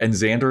 And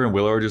Xander and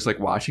Willow are just like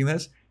watching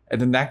this, and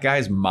then that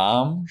guy's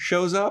mom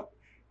shows up,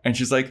 and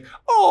she's like,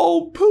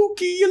 oh,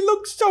 Pookie, you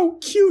look so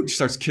cute. She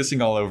starts kissing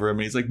all over him,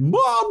 and he's like,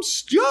 Mom,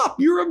 stop.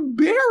 You're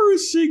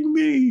embarrassing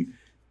me.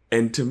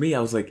 And to me, I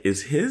was like,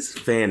 is his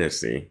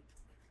fantasy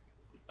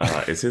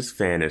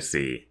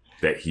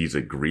that he's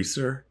a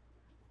greaser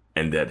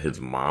and that his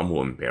mom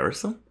will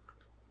embarrass him?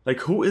 Like,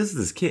 who is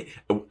this kid?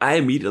 I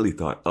immediately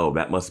thought, oh,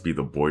 that must be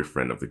the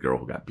boyfriend of the girl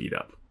who got beat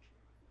up.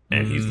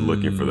 And he's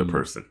looking for the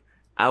person.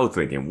 I was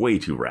thinking way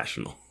too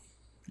rational.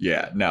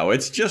 Yeah, no,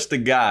 it's just a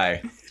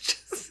guy.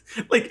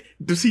 Like,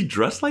 does he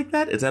dress like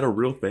that? Is that a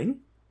real thing?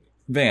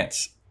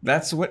 Vance,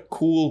 that's what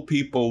cool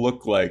people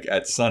look like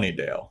at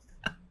Sunnydale.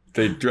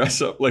 They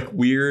dress up like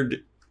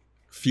weird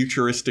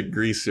futuristic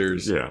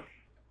greasers. Yeah.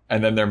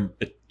 And then they're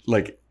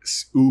like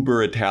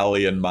uber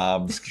Italian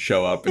moms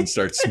show up and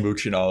start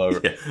smooching all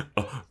over. Yeah.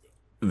 Oh,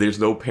 there's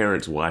no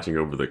parents watching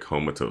over the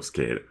comatose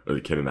kid or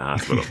the kid in the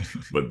hospital,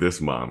 but this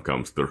mom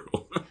comes through.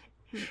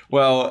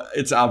 Well,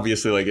 it's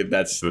obviously like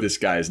that's this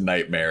guy's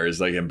nightmare is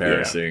like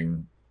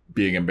embarrassing,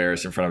 being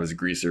embarrassed in front of his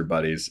greaser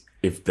buddies.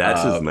 If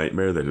that's his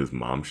nightmare that his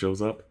mom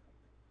shows up,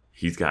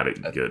 he's got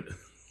it good.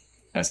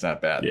 That's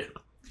not bad.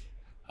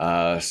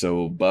 Yeah.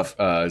 So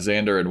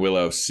Xander and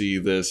Willow see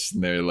this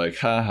and they're like,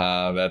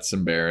 haha, that's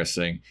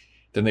embarrassing.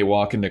 Then they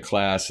walk into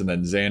class and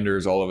then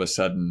Xander's all of a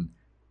sudden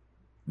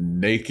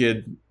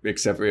naked,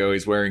 except for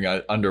he's wearing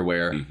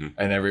underwear. Mm-hmm.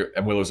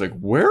 And Willow's like,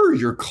 where are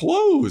your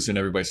clothes? And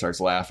everybody starts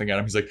laughing at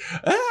him. He's like,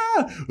 I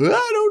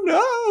don't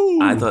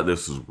know. I thought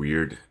this was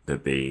weird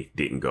that they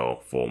didn't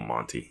go full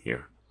Monty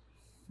here.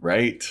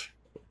 Right?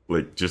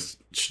 Like, just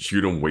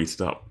shoot him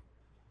waist up.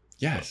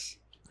 Yes.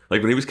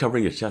 Like, when he was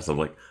covering his chest, I'm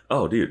like,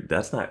 oh, dude,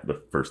 that's not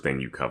the first thing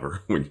you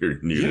cover when you're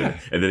new. Yeah.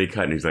 And then he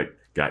cut and he's like,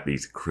 got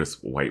these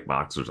crisp white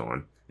boxers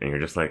on. And you're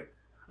just like,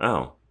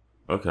 oh,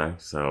 okay.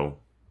 So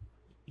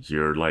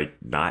you're like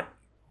not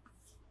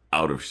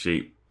out of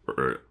shape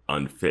or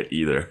unfit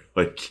either.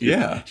 Like,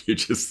 Yeah. You're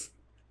just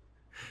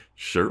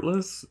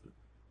shirtless.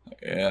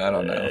 Yeah, I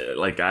don't know.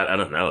 Like, I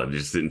don't know. It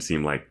just didn't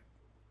seem like,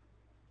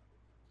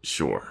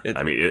 sure.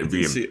 I mean,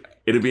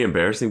 it'd be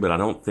embarrassing, but I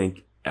don't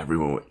think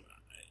everyone would.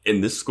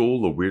 In this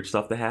school, the weird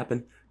stuff that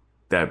happened,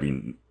 that'd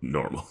be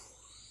normal.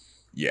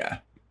 Yeah.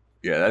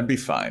 Yeah, that'd be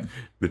fine.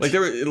 Like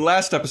in the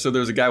last episode, there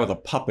was a guy with a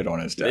puppet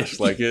on his desk.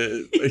 Like,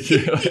 he was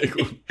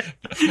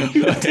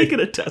taking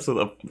a test with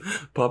a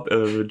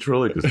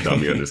ventriloquist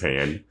dummy on his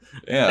hand.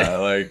 Yeah,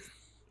 like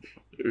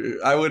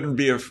I wouldn't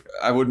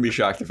be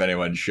shocked if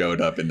anyone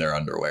showed up in their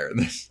underwear in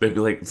this. They'd be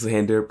like,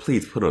 Xander,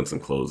 please put on some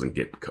clothes and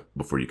get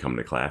before you come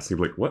to class. He'd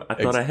be like, what? I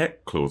thought I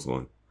had clothes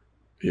on.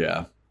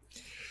 Yeah.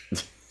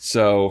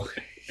 So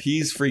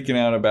he's freaking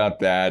out about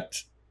that.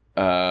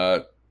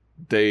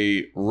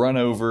 They run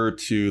over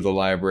to the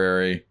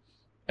library,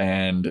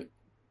 and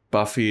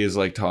Buffy is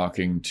like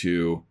talking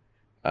to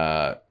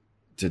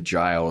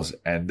Giles,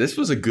 and this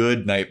was a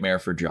good nightmare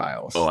for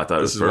Giles. Oh, I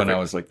thought this it was perfect. When I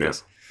was like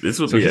this. This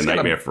would be a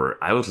nightmare for.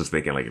 I was just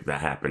thinking like if that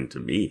happened to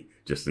me,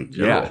 just in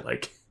general,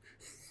 like.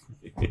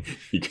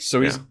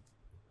 So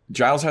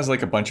Giles has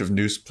like a bunch of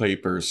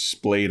newspapers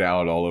splayed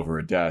out all over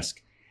a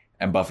desk,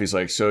 and Buffy's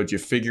like, "So did you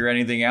figure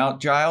anything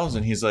out, Giles?"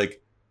 And he's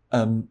like,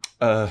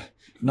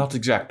 not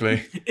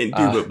exactly.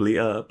 Indubitably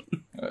up.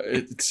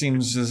 It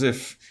seems as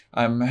if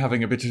I'm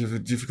having a bit of a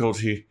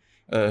difficulty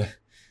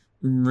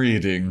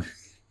reading."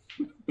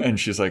 And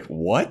she's like,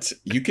 "What?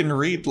 You can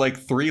read like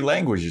 3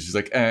 languages?" He's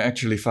like,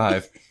 "Actually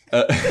 5.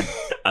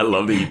 I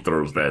love that he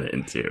throws that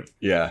in too.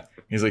 Yeah.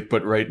 He's like,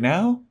 "But right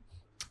now,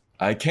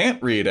 I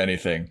can't read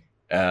anything.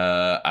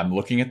 I'm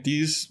looking at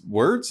these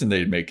words and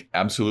they make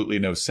absolutely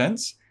no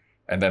sense."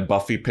 And then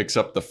Buffy picks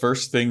up the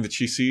first thing that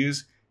she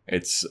sees.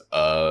 It's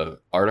an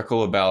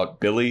article about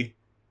Billy,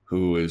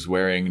 who is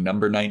wearing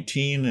number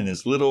 19 in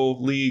his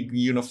little league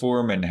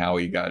uniform and how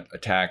he got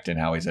attacked and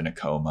how he's in a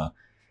coma.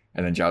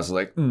 And then Giles is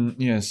like,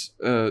 yes,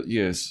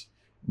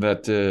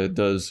 that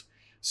does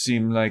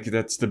seem like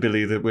that's the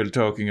Billy that we're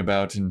talking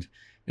about, and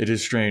it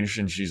is strange.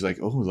 And she's like,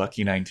 oh,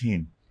 lucky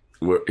 19.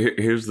 Well,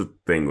 here's the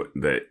thing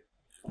that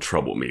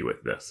troubled me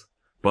with this.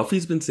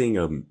 Buffy's been seeing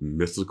a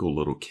mystical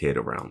little kid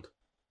around.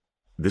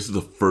 This is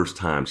the first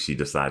time she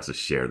decides to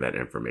share that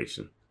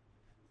information.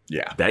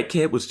 Yeah. That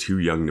kid was too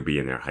young to be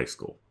in their high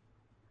school.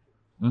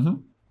 Mm-hmm.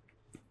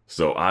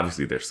 So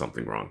obviously there's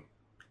something wrong.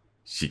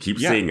 She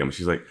keeps seeing him.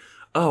 She's like,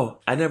 oh,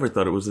 I never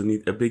thought it was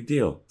a big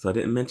deal, so I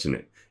didn't mention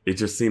it. It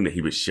just seemed that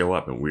he would show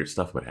up and weird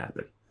stuff would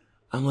happen.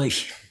 I'm like,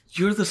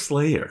 you're the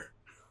Slayer.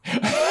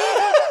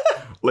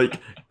 Like,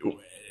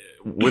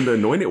 when the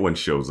Anointed One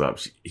shows up,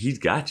 he's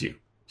got you.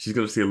 She's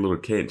going to see a little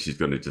kid and she's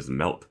going to just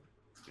melt.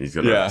 He's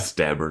going to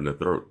stab her in the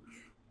throat.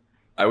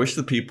 I wish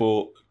the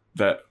people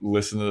that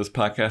listen to this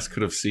podcast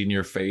could have seen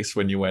your face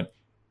when you went,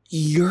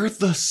 "You're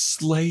the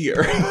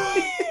Slayer."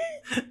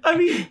 I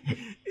mean,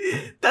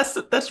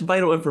 that's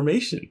vital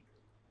information.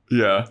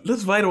 Yeah.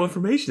 That's vital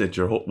information that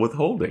you're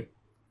withholding.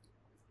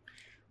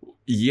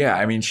 Yeah,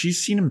 I mean,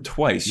 she's seen him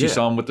twice. She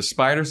saw him with the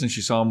spiders and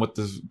she saw him with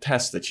the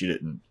test that she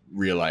didn't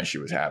realize she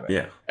was having.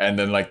 Yeah. And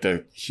then like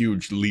the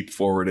huge leap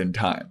forward in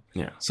time.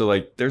 Yeah. So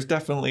like there's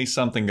definitely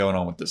something going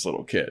on with this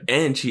little kid.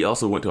 And she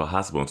also went to a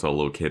hospital and saw a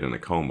little kid in a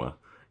coma.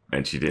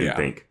 And she didn't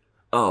think,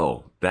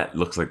 oh, that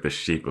looks like the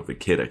shape of the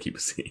kid I keep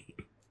seeing.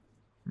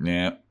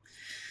 Yeah.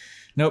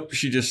 Nope,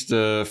 she just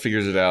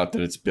figures it out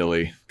that it's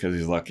Billy because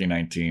he's lucky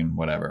 19,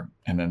 whatever.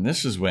 And then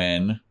this is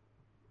when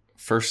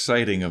first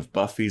sighting of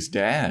Buffy's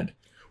dad.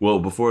 Well,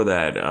 before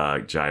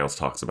that, Giles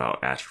talks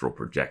about astral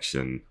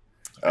projection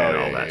and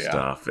all that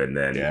stuff. And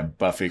then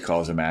Buffy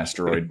calls him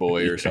Asteroid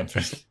Boy or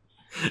something.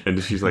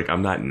 And she's like,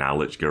 I'm not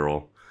knowledge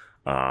girl.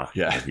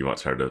 And he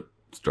wants her to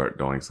start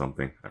doing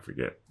something. I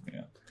forget.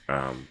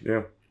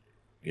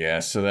 Yeah,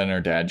 so then her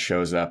dad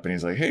shows up and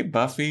he's like, "Hey,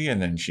 Buffy."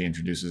 And then she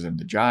introduces him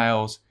to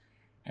Giles.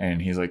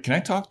 And he's like, "Can I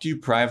talk to you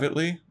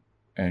privately?"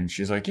 And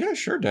she's like, "Yeah,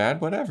 sure, Dad,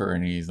 whatever."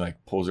 And he's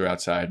like, pulls her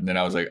outside. And then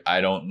I was like,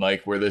 I don't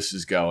like where this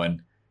is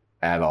going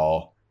at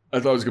all. I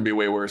thought it was going to be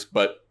way worse.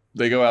 But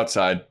they go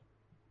outside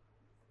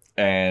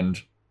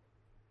and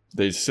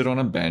they sit on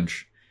a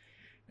bench.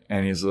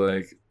 And he's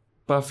like,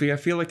 "Buffy, I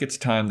feel like it's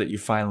time that you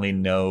finally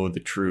know the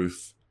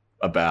truth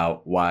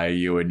about why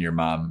you and your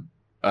mom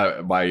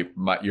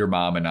your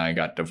mom and I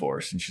got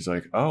divorced." And she's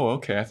like, "Oh,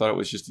 okay. I thought it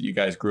was just that you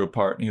guys grew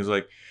apart." And he was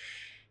like,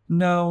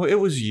 "No, it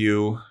was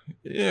you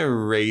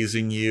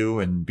raising you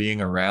and being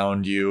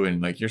around you.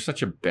 And like, you're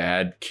such a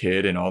bad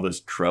kid and all this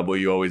trouble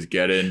you always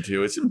get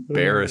into. It's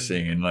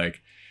embarrassing. And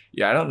like,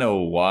 I don't know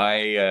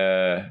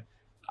why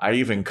I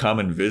even come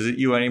and visit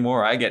you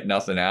anymore. I get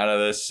nothing out of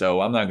this. So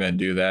I'm not going to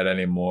do that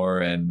anymore."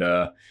 And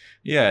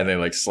and they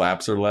like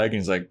slaps her leg and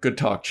he's like, "Good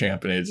talk,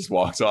 champ." And he just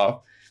walks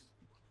off.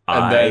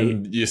 And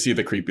then you see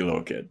the creepy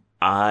little kid.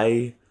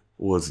 I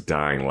was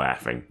dying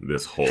laughing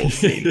this whole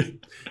scene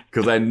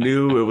because I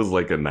knew it was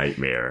like a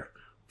nightmare.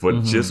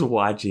 But just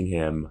watching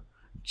him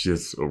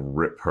just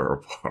rip her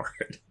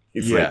apart.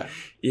 He's like,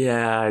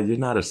 "Yeah, you're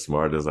not as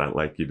smart as I'd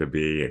like you to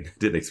be, and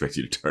didn't expect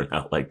you to turn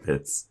out like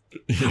this."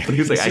 But he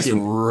was like, "I get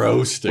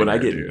roasting. But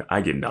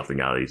I get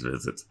nothing out of these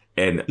visits."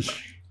 And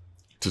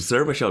to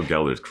Sarah Michelle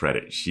Gellar's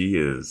credit, she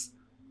is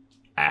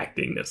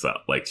acting this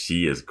up. Like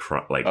she is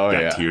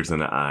got tears in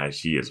the eyes.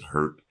 She is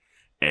hurt,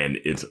 and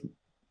it's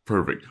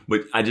perfect.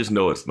 But I just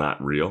know it's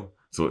not real,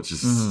 so it's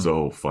just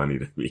so funny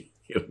to me.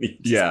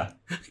 Yeah.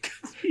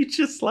 He's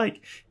just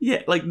like,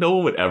 yeah, like no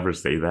one would ever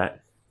say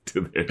that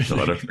to their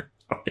daughter.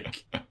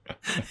 Like,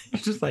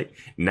 he's just like,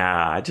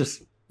 nah,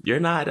 you're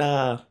not,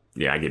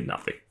 yeah, I get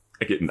nothing.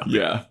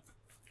 Yeah.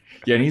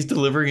 Yeah, and he's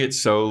delivering it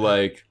so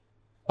like,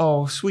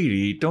 oh,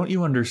 sweetie, don't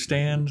you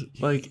understand?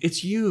 Like,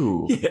 it's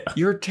you. Yeah.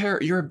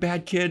 You're a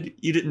bad kid.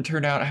 You didn't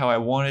turn out how I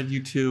wanted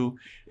you to.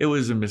 It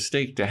was a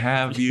mistake to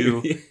have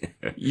you.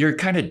 Yeah. You're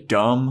kind of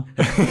dumb.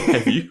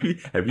 have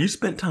you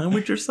spent time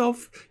with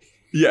yourself?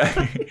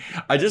 Yeah.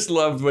 I just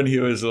loved when he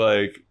was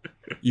like,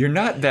 you're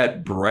not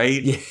that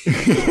bright.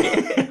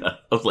 I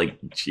was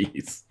like,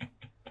 jeez.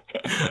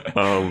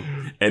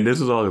 And this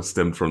was all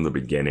stemmed from the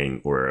beginning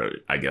where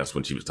I guess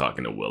when she was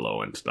talking to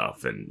Willow and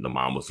stuff, and the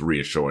mom was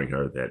reassuring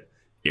her that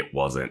it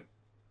wasn't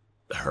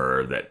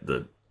her, that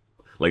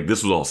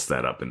this was all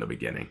set up in the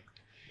beginning.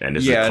 And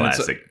this is a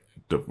classic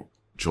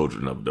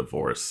children of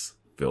divorce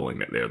feeling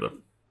that they're the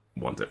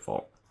ones at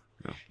fault.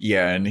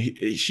 Yeah, and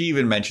she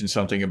even mentioned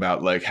something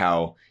about like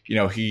how,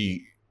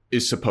 he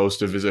is supposed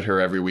to visit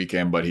her every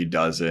weekend, but he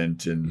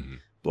doesn't, and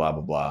blah,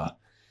 blah, blah.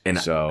 And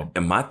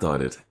my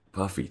thought is,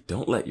 Buffy,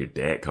 don't let your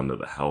dad come to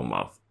the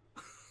Hellmouth.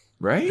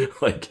 Right?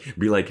 Like,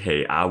 be like,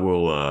 hey, I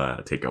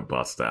will take a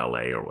bus to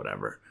LA or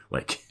whatever.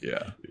 Like,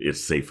 yeah,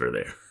 it's safer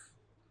there.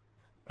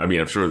 I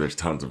mean, I'm sure there's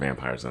tons of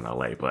vampires in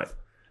LA, but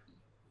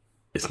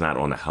it's not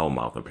on the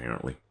Hellmouth,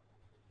 apparently.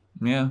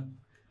 Yeah.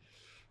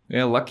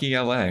 Yeah, lucky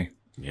LA.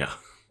 Yeah.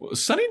 Well,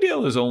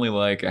 Sunnydale is only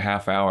like a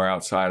half hour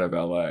outside of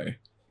LA.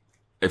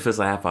 If it's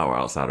a half hour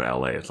outside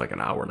of LA, it's like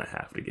an hour and a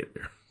half to get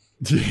there.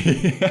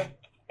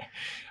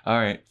 All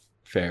right.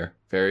 Fair.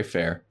 Very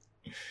fair.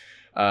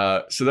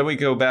 So then we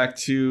go back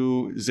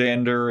to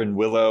Xander and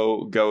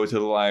Willow go to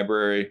the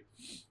library,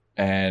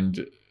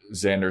 and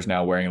Xander's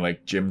now wearing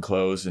like gym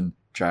clothes, and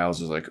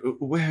Giles is like,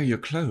 where are your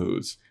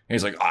clothes? And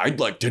he's like, I'd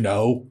like to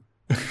know.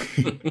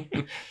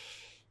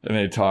 And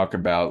they talk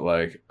about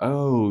like,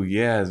 oh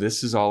yeah,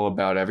 this is all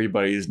about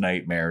everybody's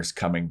nightmares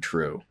coming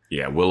true.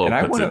 Yeah, Willow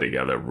puts it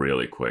together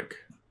really quick.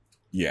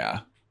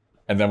 Yeah.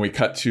 And then we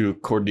cut to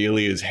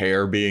Cordelia's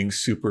hair being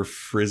super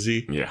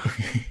frizzy. Yeah.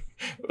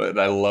 But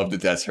I love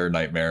that that's her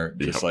nightmare.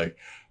 Just like,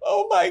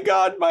 oh my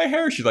God, my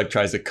hair. She like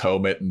tries to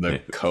comb it and the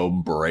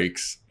comb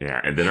breaks.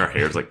 Yeah. And then her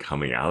hair's like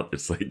coming out.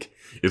 It's like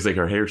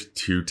her hair's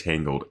too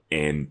tangled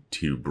and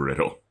too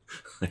brittle.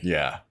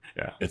 Yeah.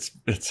 Yeah.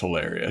 It's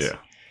hilarious.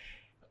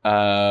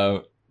 Yeah.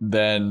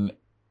 Then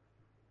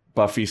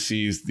Buffy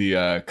sees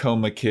the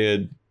coma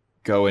kid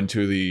go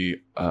into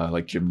the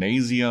like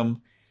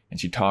gymnasium, and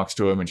she talks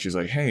to him and she's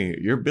like, hey,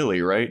 you're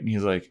Billy, right? And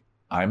he's like,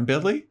 I'm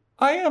Billy?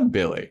 I am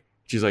Billy.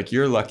 She's like,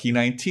 you're Lucky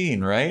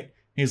 19, right?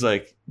 He's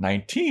like,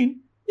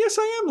 19? Yes,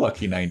 I am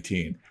Lucky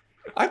 19.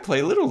 I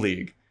play Little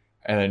League.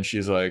 And then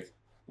she's like,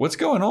 what's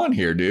going on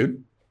here,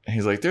 dude? And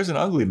he's like, there's an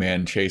ugly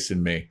man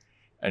chasing me.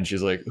 And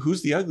she's like,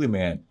 who's the ugly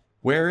man?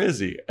 Where is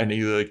he? And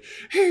he's like,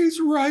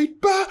 he's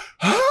right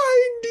behind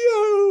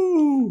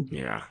you.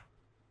 Yeah.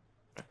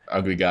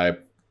 Ugly guy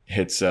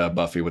hits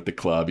Buffy with the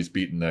club. He's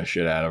beating the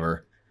shit out of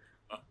her.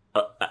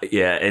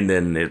 Yeah, and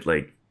then it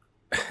like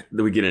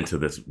we get into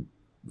this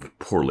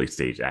poorly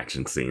staged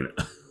action scene.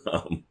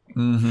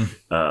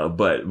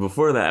 But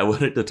before that, I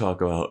wanted to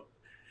talk about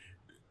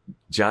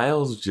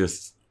Giles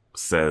just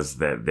says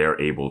that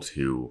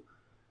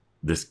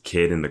this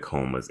kid in the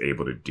coma is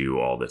able to do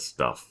all this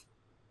stuff,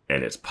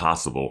 and it's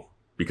possible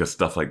because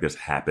stuff like this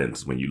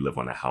happens when you live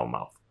on a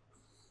Hellmouth.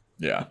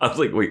 Yeah. I was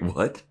like, wait,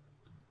 what?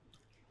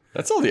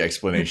 That's all the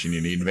explanation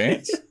you need,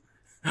 Vance.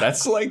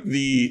 That's like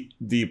the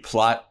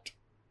plot,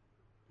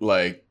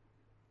 like,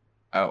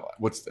 I'm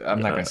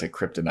not going to say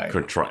kryptonite.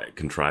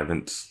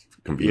 Contrivance,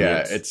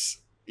 convenience.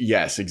 Yeah,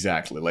 yes,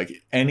 exactly. Like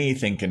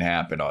anything can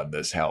happen on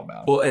this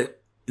Hellmouth. Well,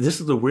 this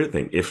is the weird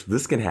thing. If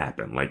this can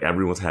happen, like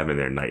everyone's having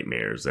their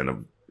nightmares, and a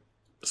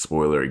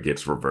spoiler, it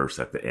gets reversed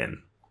at the end.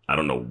 I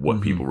don't know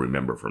what people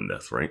remember from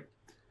this, right?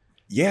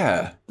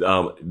 Yeah.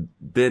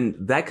 Then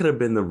that could have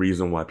been the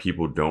reason why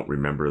people don't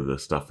remember the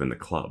stuff in the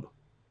club.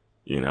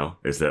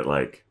 Is that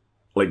like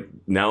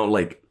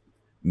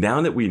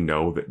now that we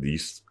know that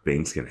these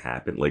things can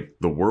happen, like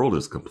the world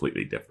is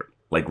completely different.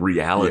 Like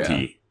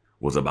reality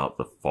was about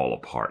to fall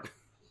apart.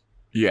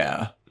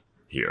 Yeah.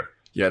 Here.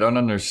 Yeah, I don't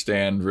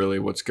understand really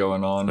what's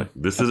going on. Like,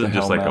 this isn't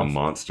just like a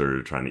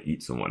monster trying to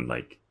eat someone.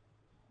 Like,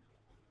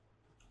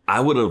 I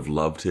would have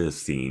loved to have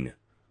seen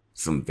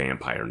some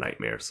vampire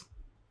nightmares.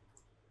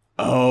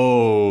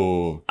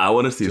 Oh. I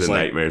want to see the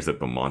nightmares that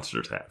the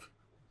monsters have.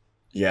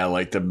 Yeah,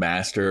 like the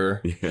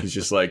master. Yeah. He's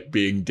just like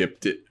being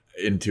dipped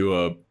into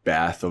a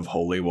bath of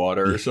holy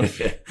water or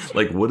something.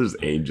 Like, what is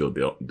Angel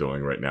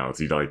doing right now? Is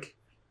he like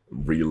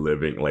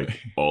reliving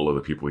like all of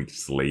the people he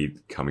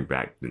slayed coming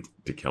back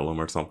to kill him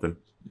or something?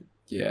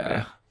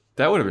 Yeah.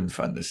 That would have been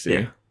fun to see.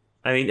 Yeah.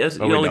 I mean,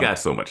 you only got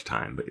so much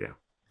time, but yeah.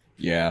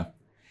 Yeah.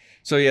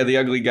 So yeah, the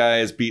ugly guy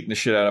is beating the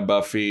shit out of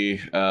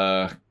Buffy.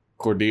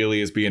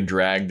 Cordelia is being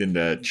dragged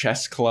into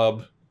chess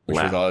club, which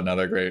was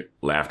another great.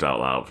 Laughed out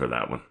loud for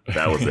that one.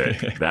 That was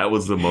it. That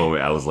was the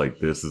moment I was like,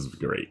 this is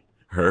great.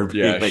 her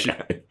being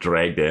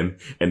dragged in,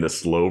 and the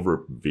slow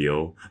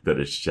reveal that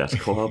it's chess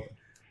club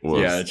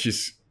was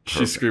she's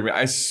screaming,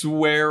 "I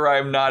swear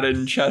I'm not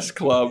in chess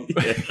club."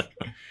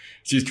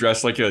 She's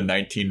dressed like a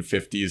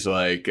 1950s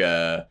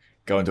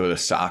going to a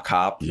sock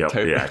hop. Yep,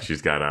 type. Yeah,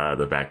 she's got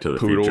the Back to the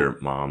Poodle. Future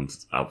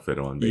mom's outfit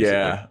on, basically.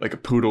 Yeah, like a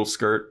poodle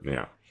skirt.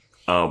 Yeah.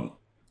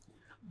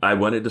 I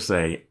wanted to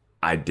say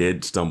I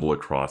did stumble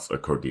across a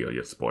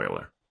Cordelia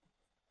spoiler.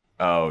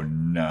 Oh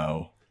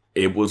no.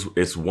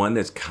 It's one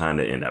that's kind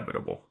of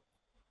inevitable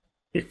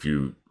if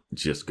you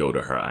just go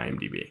to her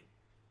IMDb.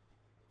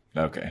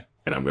 Okay.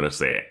 And I'm going to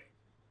say it.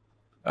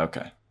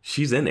 Okay.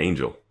 She's in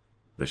Angel,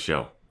 the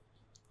show.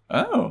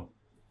 Oh,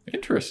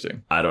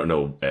 interesting. I don't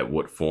know at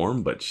what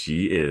form, but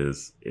she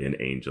is in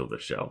Angel, the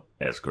show,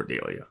 as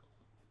Cordelia.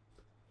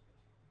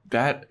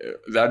 That's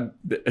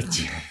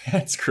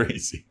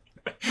crazy.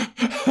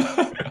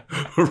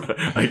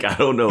 Like, I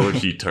don't know if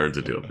she turns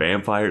into a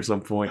vampire at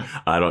some point.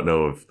 I don't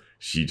know if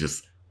she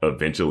just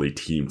eventually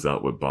teams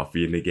up with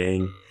Buffy and the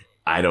gang.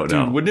 I don't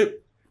know.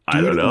 I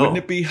don't know. Wouldn't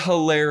it be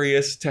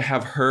hilarious to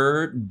have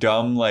her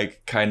dumb,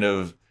 like, kind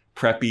of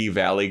preppy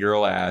Valley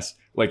Girl ass,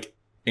 like,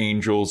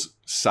 Angel's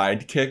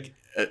sidekick?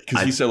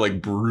 Because he's so,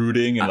 like,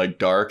 brooding and, like,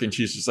 dark, and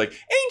she's just like,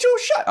 Angel,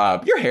 shut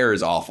up. Your hair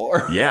is awful.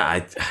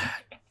 Yeah,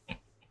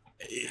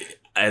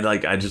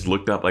 I just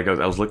looked up, like,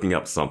 I was looking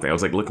up something. I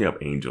was, like, looking up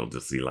Angel to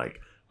see, like,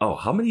 oh,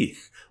 how many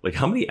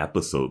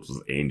episodes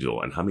was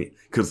Angel, and how many?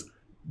 Because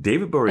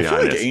David Boreanaz,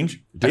 I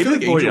feel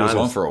like Angel was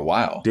on for a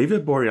while.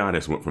 David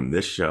Boreanaz went from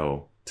this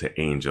show to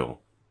Angel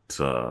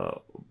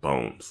to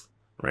Bones,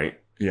 right?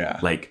 Yeah,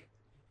 like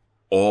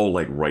all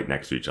like right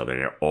next to each other,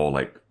 and they're all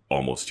like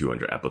almost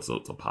 200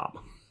 episodes a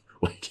pop.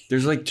 Like,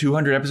 there's like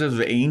 200 episodes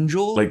of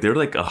Angel. Like, they're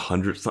like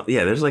 100 something.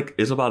 Yeah, there's like,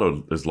 it's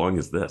about as long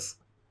as this.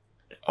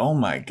 Oh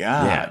my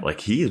god! Yeah, like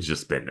he has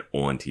just been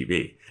on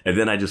TV, and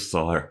then I just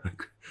saw her,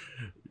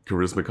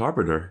 Charisma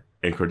Carpenter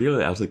and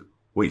Cordelia. I was like,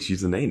 wait,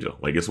 she's an Angel.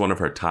 Like, it's one of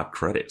her top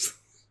credits.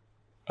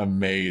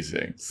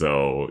 Amazing.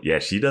 So yeah,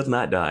 she does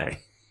not die.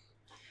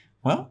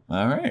 Well,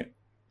 all right.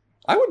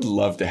 I would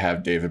love to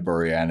have David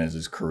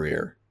Boreanaz's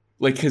career,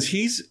 like, because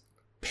he's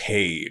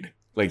paid.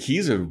 Like,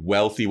 he's a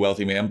wealthy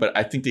man, but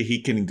I think that he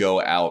can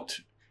go out.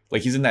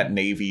 Like, he's in that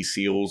Navy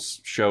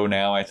SEALs show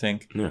now, I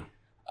think. Yeah.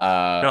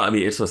 No, I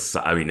mean, it's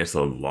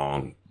a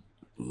long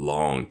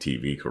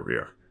TV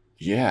career.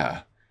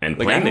 Yeah. And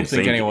like, I don't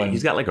think anyone.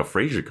 He's got like a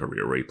Frasier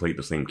career where he played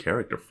the same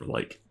character for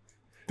like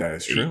that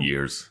is 8 true.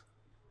 years.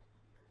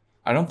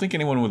 I don't think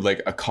anyone would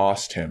like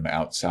accost him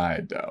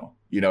outside, though.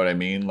 You know what I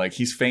mean? Like,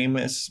 he's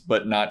famous,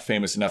 but not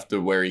famous enough to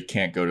where he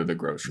can't go to the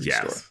grocery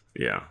store.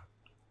 Yeah.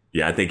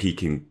 Yeah, I think he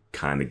can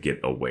kind of get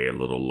away a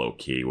little low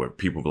key where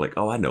people be like,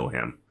 "Oh, I know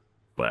him,"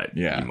 but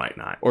he might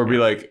not. Or be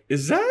like,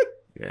 "Is that?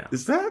 Yeah.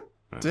 Is that?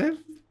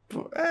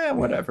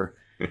 Whatever."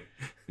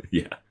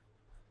 Yeah.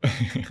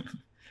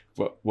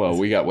 Well,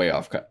 we got way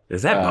off.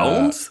 Is that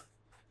Bones?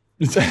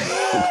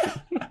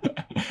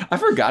 I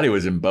forgot he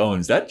was in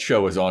Bones. That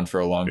show was on for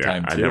a long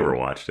time too. I never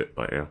watched it,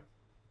 but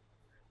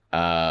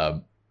yeah.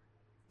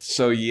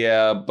 So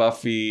yeah,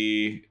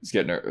 Buffy is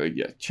getting her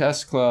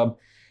chess club.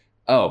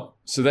 Oh,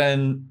 so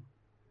then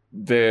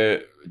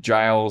the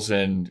Giles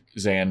and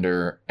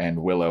Xander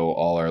and Willow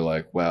all are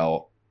like,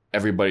 well,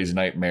 everybody's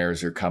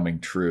nightmares are coming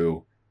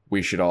true.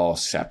 We should all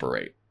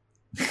separate.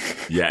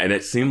 Yeah, and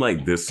it seemed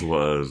like this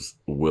was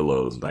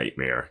Willow's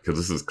nightmare, because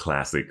this is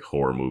classic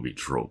horror movie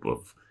trope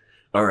of,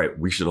 all right,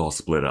 we should all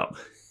split up.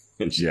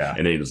 And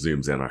then it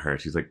zooms in on her.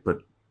 She's like, but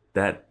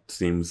that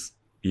seems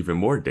even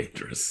more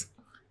dangerous.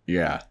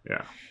 Yeah.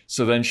 Yeah.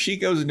 So then she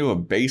goes into a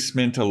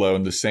basement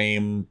alone, the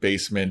same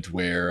basement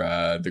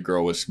where the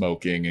girl was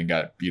smoking and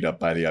got beat up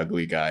by the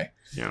ugly guy.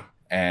 Yeah.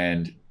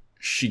 And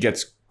she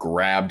gets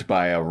grabbed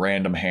by a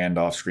random hand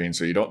off screen,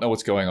 so you don't know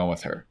what's going on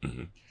with her.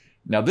 Mm-hmm.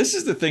 Now, this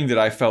is the thing that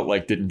I felt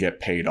like didn't get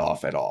paid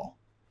off at all.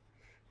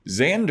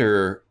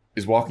 Xander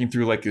is walking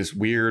through like this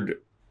weird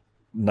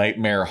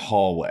nightmare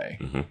hallway.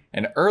 Mm-hmm.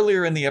 And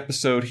earlier in the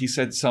episode, he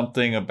said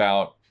something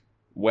about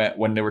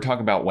when they were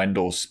talking about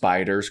Wendell's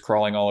spiders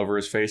crawling all over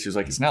his face. He was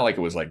like, it's not like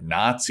it was like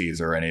Nazis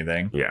or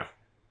anything. Yeah.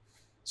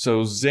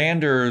 So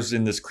Xander's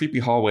in this creepy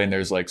hallway and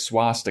there's like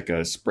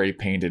swastikas spray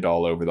painted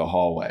all over the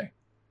hallway.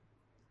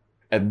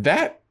 And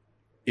that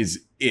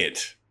is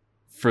it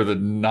for the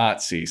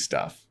Nazi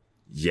stuff.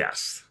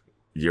 Yes,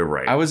 you're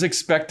right. I was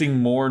expecting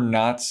more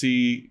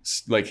Nazi,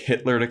 like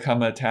Hitler, to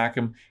come attack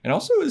him. And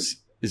also,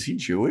 is he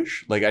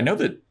Jewish? Like, I know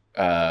that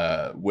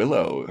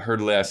Willow, her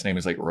last name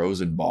is like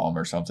Rosenbaum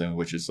or something,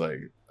 which is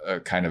like a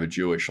kind of a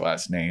Jewish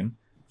last name.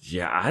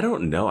 Yeah, I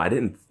don't know. I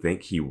didn't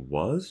think he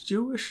was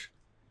Jewish.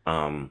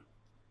 But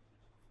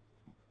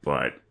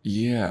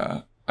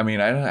yeah, I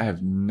mean, I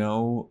have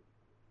no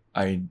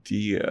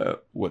idea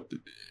what.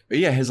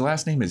 Yeah, his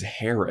last name is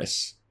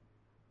Harris.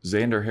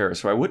 Xander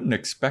Harris, so I wouldn't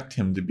expect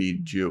him to be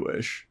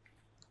Jewish.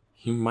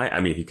 He might. I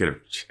mean, he could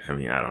have. I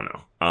mean, I don't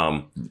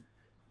know.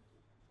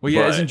 Well,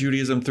 yeah, isn't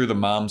Judaism through the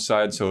mom's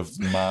side? So if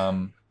the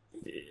mom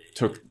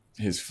took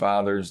his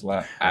father's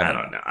I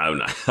don't know. I'm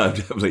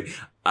definitely.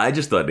 I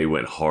just thought they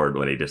went hard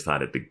when they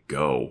decided to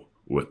go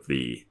with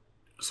the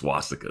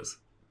swastikas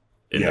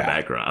in the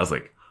background. I was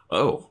like,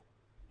 oh,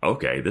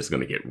 okay, this is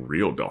going to get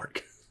real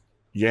dark.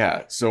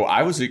 Yeah. So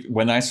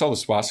when I saw the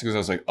swastikas, I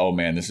was like, oh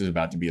man, this is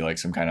about to be like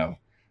some kind of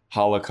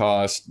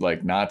Holocaust,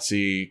 like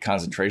Nazi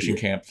concentration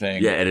camp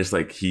thing. Yeah, and it's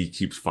like he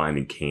keeps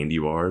finding candy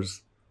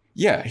bars.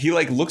 Yeah, he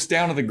like looks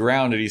down at the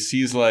ground and he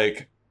sees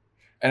like,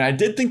 and I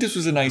did think this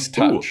was a nice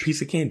touch. Ooh,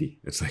 piece of candy.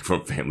 It's like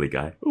from Family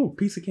Guy. Ooh,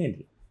 piece of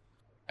candy.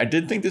 I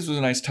did think this was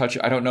a nice touch.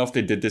 I don't know if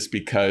they did this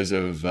because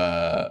of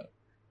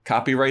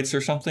copyrights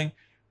or something,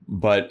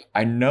 but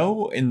I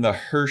know in the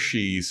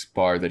Hershey's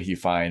bar that he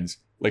finds,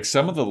 like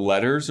some of the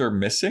letters are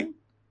missing,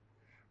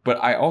 but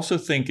I also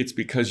think it's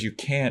because you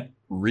can't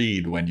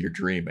read when you're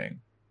dreaming.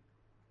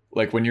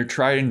 Like when you're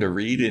trying to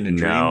read in a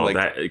dream. No, like,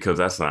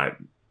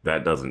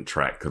 that doesn't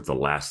track, because the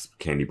last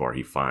candy bar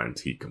he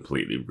finds, he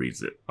completely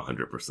reads it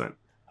 100%.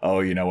 Oh,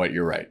 you know what?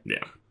 You're right.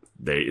 Yeah.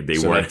 They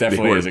so weren't that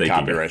definitely is a thinking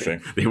copyright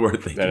thing. They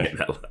weren't thinking at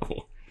that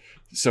level.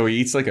 So he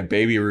eats like a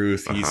Baby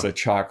Ruth. He eats a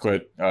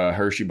chocolate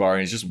Hershey bar,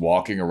 and he's just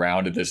walking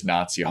around in this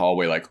Nazi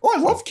hallway like, oh,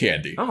 I love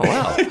candy. Oh,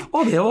 wow.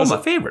 Oh, they're all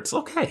my favorites.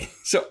 Okay.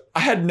 So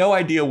I had no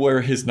idea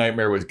where his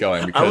nightmare was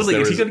going. Because I was like,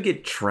 is he going to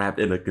get trapped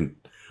in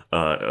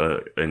a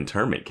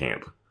internment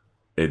camp?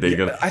 Is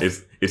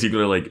he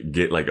going to like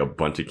get like a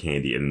bunch of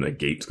candy and the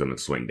gate's going to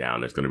swing down?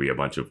 There's going to be a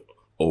bunch of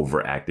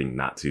overacting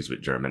Nazis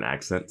with German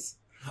accents.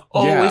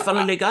 Oh, yeah, we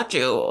finally got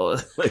you.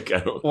 Like,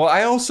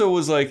 I also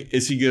was like,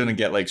 is he going to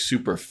get like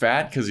super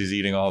fat because he's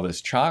eating all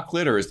this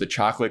chocolate, or is the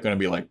chocolate going to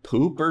be like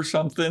poop or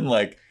something?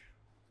 Like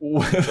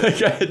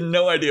I had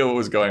no idea what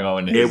was going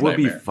on in his It would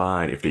nightmare. be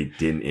fine if they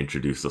didn't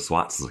introduce the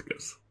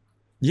swastikas.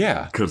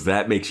 Yeah. Because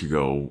that makes you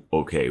go,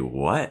 okay,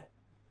 what?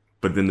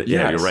 But then,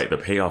 you're right. The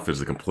payoff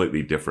is a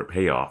completely different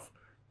payoff,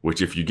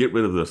 which if you get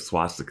rid of the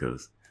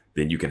swastikas,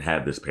 then you can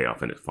have this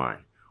payoff and it's fine.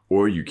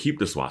 Or you keep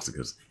the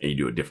swastikas and you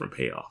do a different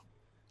payoff.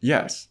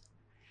 Yes.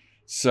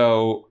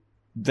 So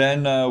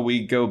then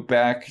we go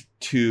back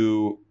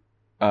to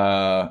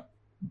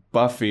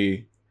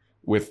Buffy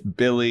with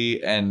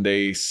Billy, and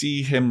they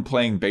see him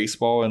playing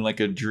baseball in like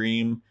a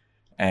dream.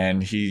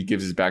 And he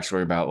gives his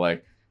backstory about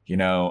like,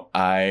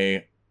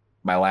 my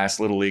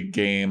last Little League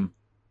game,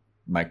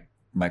 my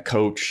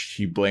coach,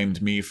 he blamed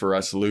me for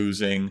us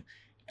losing.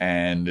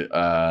 And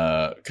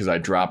because I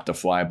dropped a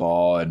fly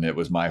ball and it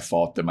was my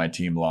fault that my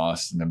team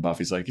lost. And then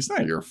Buffy's like, it's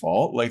not your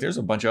fault. Like, there's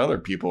a bunch of other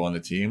people on the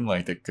team.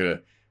 Like,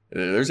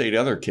 there's 8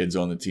 other kids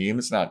on the team.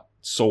 It's not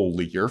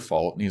solely your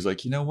fault. And he's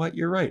like, you know what?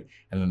 You're right.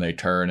 And then they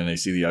turn and they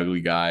see the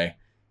ugly guy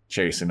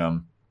chasing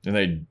them. And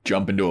they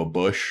jump into a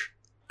bush.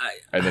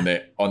 And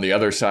then on the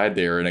other side,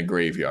 they're in a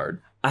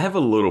graveyard. I have a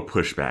little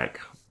pushback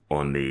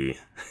on their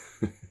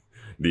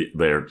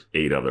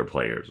 8 other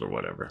players or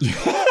whatever.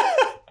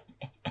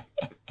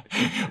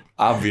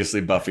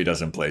 Obviously, Buffy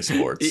doesn't play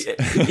sports.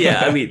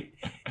 Yeah, I mean,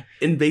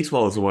 in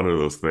baseball, it's one of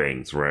those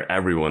things where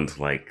everyone's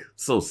like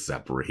so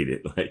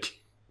separated.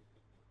 Like,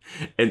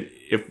 and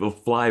if the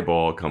fly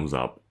ball comes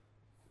up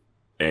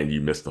and you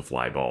miss the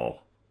fly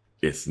ball,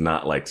 it's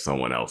not like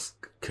someone else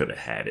could have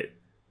had it.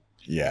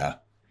 Yeah,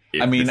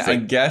 I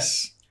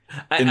guess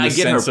in the I get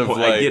sense her of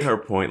point. like, I get her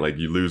point. Like,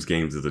 you lose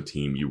games as a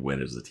team, you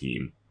win as a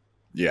team.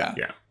 Yeah,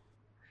 yeah.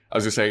 I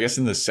was gonna say, I guess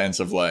in the sense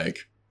of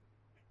like,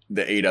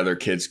 the 8 other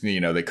kids,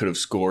 they could have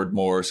scored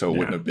more, so it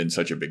wouldn't have been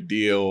such a big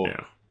deal.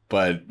 Yeah.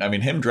 But, I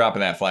mean, him dropping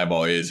that fly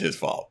ball is his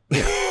fault.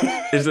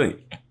 Here's the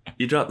thing.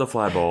 You dropped the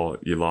fly ball,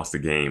 you lost the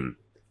game.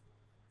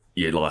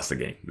 You lost the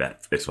game.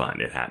 It's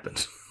fine. It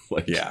happens.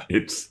 Like, yeah.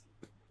 It's...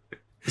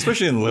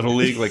 Especially in Little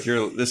League. Like,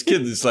 this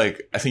kid is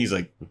like, I think he's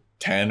like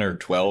 10 or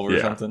 12 or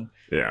something.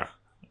 Yeah.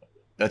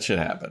 That shit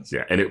happens.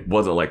 Yeah, and it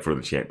wasn't like for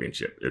the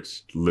championship.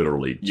 It's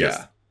literally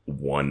just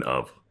one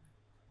of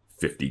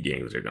 50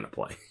 games they're going to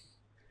play.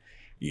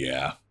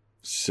 Yeah.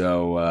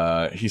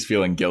 So he's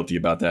feeling guilty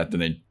about that. Then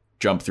they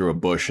jump through a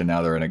bush and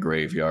now they're in a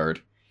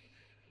graveyard.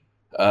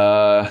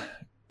 Then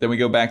we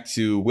go back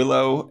to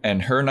Willow,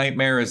 and her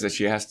nightmare is that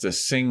she has to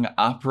sing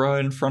opera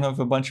in front of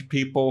a bunch of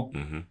people.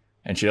 Mm-hmm.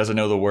 And she doesn't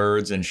know the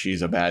words, and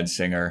she's a bad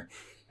singer.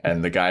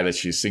 And the guy that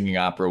she's singing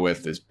opera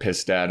with is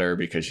pissed at her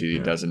because she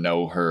doesn't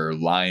know her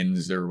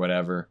lines or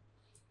whatever.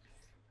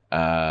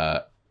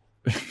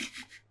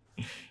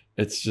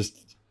 It's just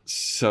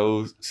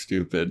so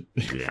stupid.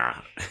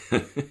 Yeah.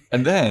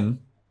 And then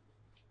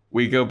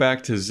we go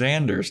back to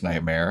Xander's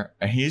nightmare,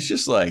 and he's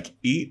just like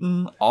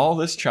eating all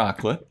this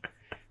chocolate.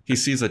 He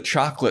sees a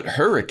chocolate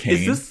hurricane.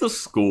 Is this the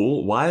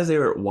school? Why is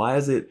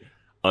it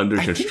under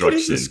construction? I think it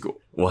is the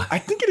school. I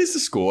think it is the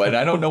school, and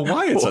I don't know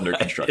why it's under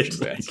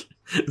construction.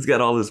 It's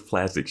got all this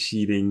plastic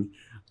sheeting.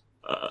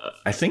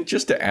 I think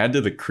just to add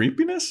to the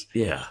creepiness.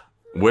 Yeah.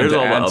 Where's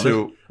all the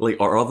other? Like,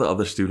 are all the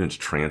other students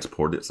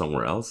transported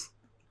somewhere else?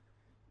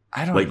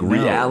 I don't know. Like,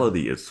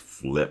 reality is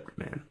flipped,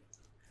 man.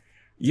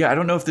 Yeah, I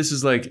don't know if this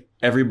is like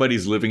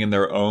everybody's living in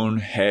their own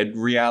head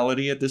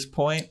reality at this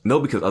point. No,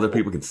 because other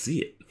people can see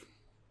it.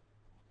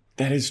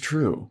 That is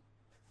true.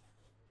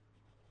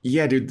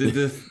 Yeah,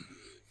 dude.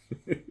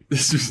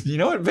 this is, you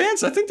know what,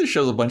 Vance? I think this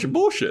show's a bunch of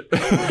bullshit.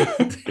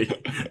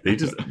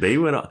 they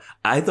went on.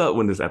 I thought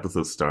when this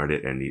episode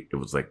started and it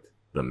was like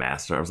the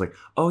master, I was like,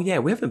 oh yeah,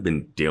 we haven't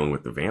been dealing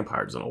with the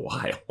vampires in a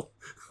while.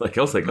 Like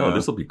I was like, oh,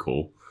 this will be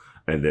cool.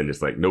 And then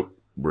it's like, nope,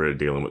 we're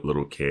dealing with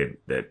little kid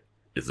that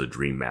is a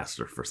dream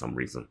master for some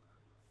reason.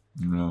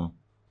 No.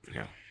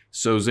 Yeah.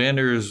 So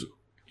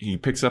he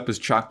picks up his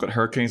chocolate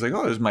hurricane. He's like,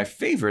 oh, this is my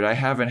favorite. I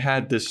haven't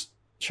had this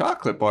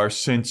chocolate bar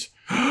since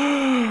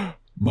my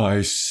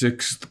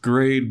 6th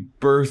grade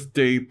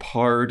birthday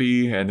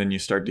party. And then you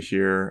start to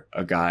hear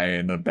a guy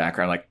in the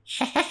background like,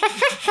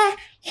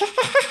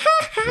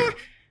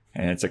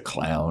 and it's a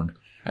clown.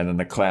 And then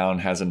the clown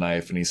has a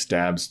knife and he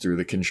stabs through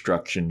the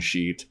construction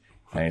sheet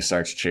and he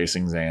starts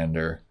chasing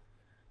Xander.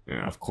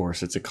 Yeah. Of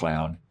course, it's a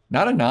clown.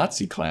 Not a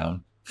Nazi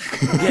clown.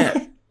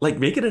 Yeah. Like,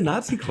 make it a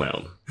Nazi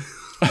clown.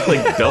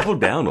 Like, double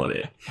down on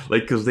it.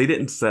 Like, because they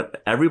didn't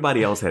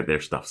everybody else had their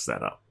stuff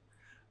set up.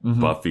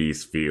 Mm-hmm.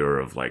 Buffy's fear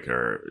of, like,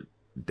 her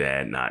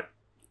dad not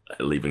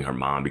leaving her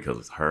mom because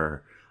it's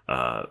her.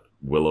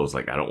 Willow's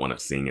like, I don't want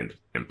to sing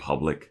in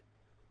public.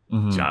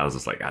 Mm-hmm. Giles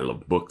is like, I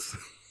love books.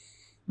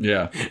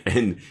 Yeah.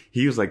 And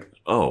he was like,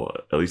 oh,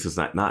 at least it's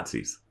not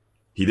Nazis.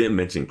 He didn't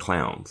mention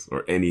clowns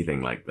or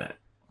anything like that.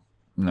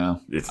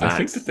 No, it's not. I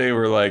think that they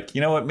were like,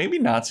 you know what? Maybe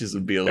Nazis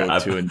would be a little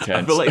too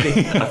intense. I feel like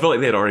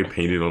they had already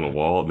painted on the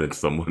wall. And then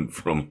someone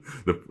from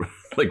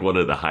one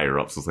of the higher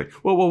ups was like,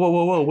 whoa,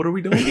 what are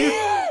we doing here?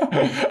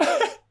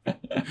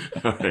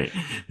 All right,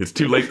 it's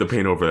too late to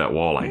paint over that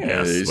wall. I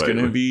guess he's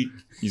gonna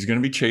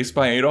be chased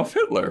by Adolf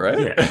Hitler,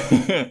 right?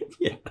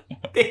 Yeah,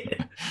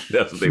 yeah.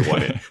 That's what they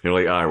wanted. They're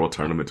like, all right, we'll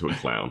turn him into a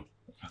clown.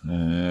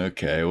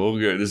 Okay, well,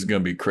 this is gonna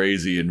be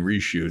crazy in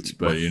reshoots,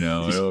 but you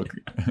know.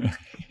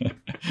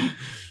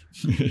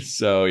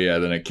 So yeah,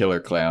 then a killer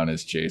clown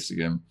is chasing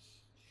him.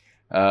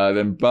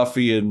 Then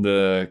Buffy and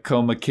the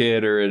coma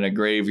kid are in a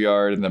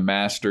graveyard, and the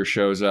master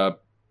shows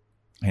up,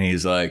 and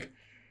he's like,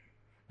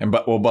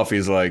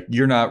 Buffy's like,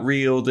 "You're not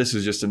real. This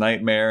is just a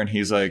nightmare." And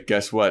he's like,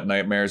 "Guess what?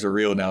 Nightmares are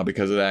real now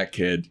because of that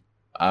kid.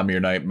 I'm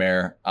your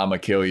nightmare. I'm gonna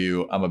kill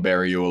you. I'm gonna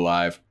bury you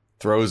alive."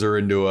 Throws her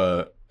into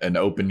an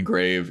open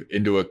grave,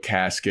 into a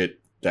casket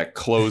that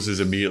closes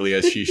immediately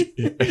as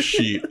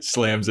she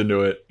slams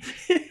into it.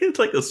 It's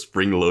like a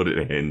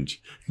spring-loaded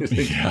hinge.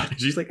 Yeah.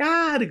 She's like,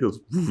 and it goes.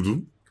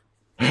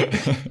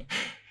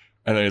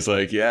 And then it's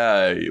like,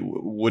 yeah,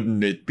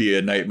 wouldn't it be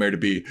a nightmare to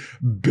be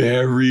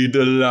buried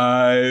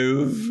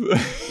alive?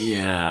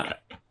 Yeah.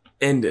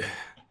 And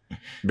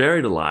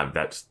buried alive,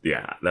 that's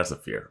a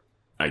fear.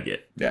 I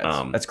get.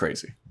 Yeah, that's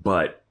crazy.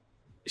 But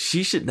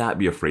she should not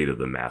be afraid of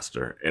the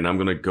master. And I'm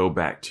going to go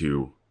back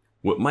to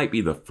what might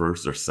be the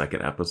first or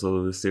second episode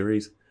of the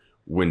series,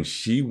 when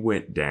she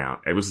went down.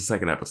 It was the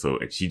second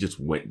episode, and she just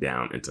went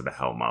down into the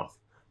Hellmouth,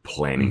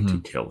 planning to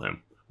kill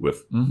him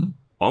with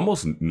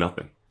almost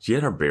nothing. She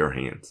had her bare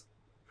hands.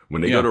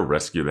 When they go to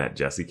rescue that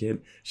Jessie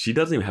kid, she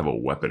doesn't even have a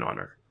weapon on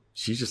her.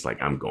 She's just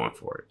like, I'm going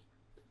for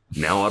it.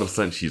 Now all of a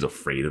sudden, she's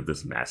afraid of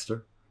this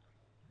master.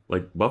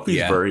 Like,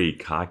 Buffy's very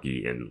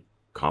cocky and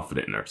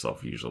confident in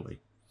herself usually.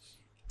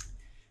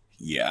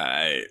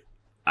 Yeah,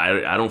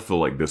 I don't feel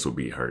like this would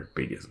be her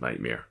biggest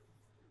nightmare.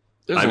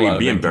 I mean,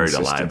 being buried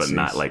alive, but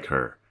not like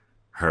her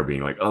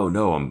being like, oh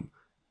no,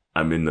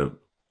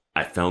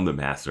 I found the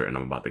master and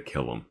I'm about to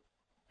kill him,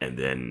 and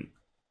then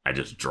I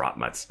just dropped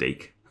my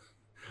stake.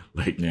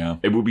 Like,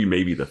 it would be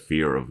maybe the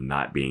fear of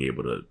not being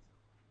able to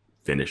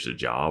finish the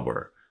job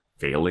or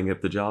failing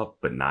at the job,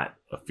 but not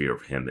a fear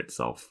of him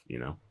itself, you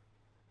know?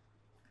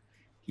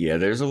 Yeah,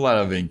 there's a lot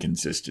of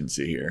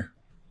inconsistency here.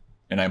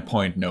 And I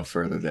point no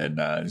further than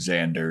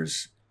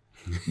Xander's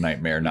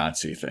nightmare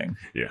Nazi thing.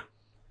 Yeah.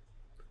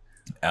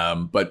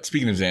 But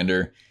speaking of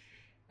Xander,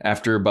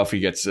 after Buffy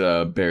gets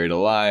buried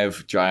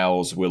alive,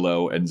 Giles,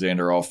 Willow, and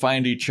Xander all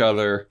find each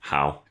other.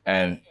 How?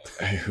 And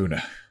who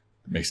knows?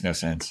 Makes no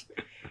sense.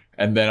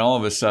 And then all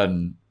of a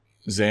sudden,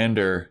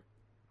 Xander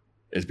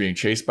is being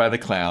chased by the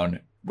clown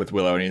with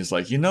Willow, and he's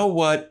like, you know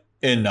what?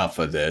 Enough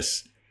of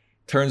this.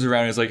 Turns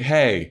around and he's like,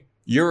 hey,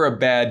 you're a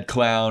bad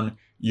clown.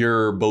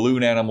 Your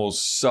balloon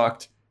animals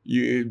sucked.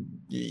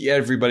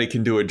 Everybody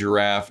can do a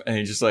giraffe. And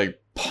he just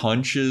like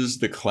punches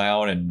the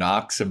clown and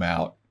knocks him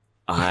out.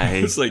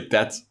 It's like,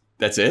 that's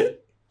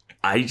it?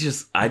 I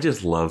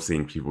just love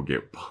seeing people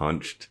get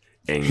punched.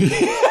 And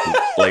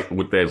like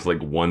with there's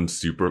like one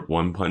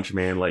punch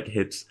man like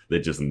hits that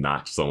just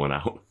knocks someone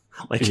out.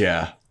 Like,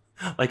 yeah.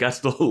 Like, I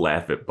still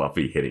laugh at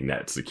Buffy hitting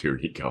that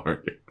security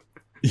guard.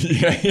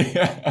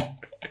 Yeah.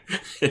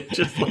 It's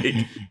just like,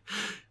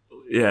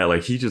 yeah,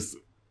 like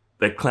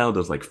that clown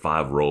does like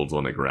 5 rolls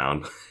on the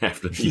ground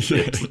after he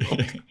hits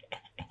him.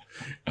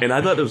 And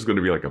I thought it was going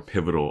to be like a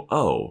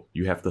pivotal,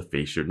 you have to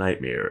face your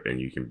nightmare and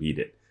you can beat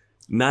it.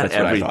 Not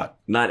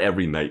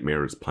every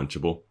nightmare is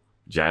punchable.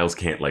 Giles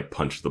can't like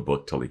punch the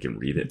book till he can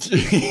read it.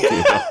 You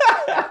know?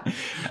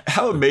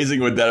 How amazing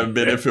would that have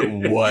been if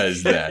it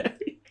was that?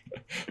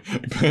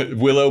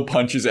 Willow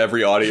punches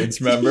every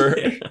audience member,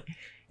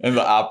 and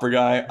the opera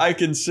guy, I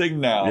can sing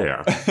now.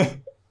 Yeah.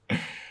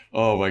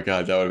 Oh my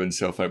God, that would have been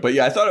so funny. But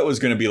yeah, I thought it was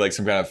going to be like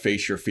some kind of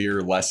face your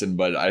fear lesson,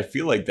 but I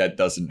feel like that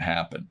doesn't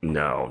happen.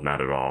 No,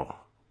 not at all.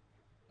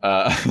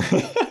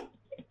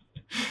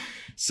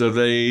 So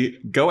they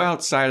go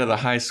outside of the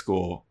high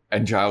school,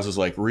 and Giles is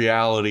like,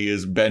 reality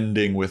is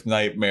bending with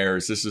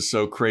nightmares. This is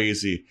so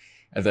crazy.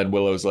 And then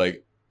Willow's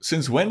like,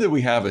 since when did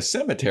we have a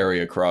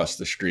cemetery across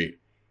the street?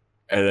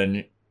 And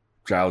then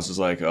Giles is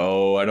like,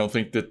 oh, I don't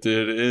think that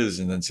it is.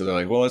 And then so they're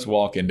like, well, let's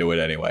walk into it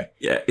anyway.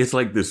 Yeah, it's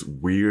like this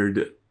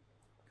weird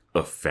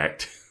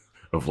effect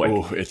of like,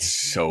 oh, it's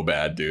so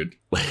bad, dude.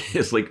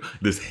 it's like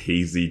this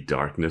hazy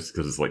darkness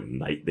because it's like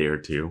night there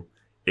too.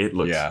 It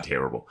looks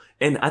terrible.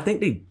 And I think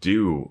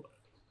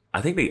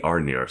they are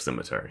near a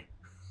cemetery.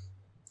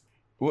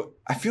 Well,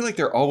 I feel like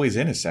they're always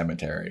in a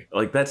cemetery.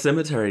 Like that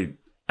cemetery,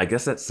 I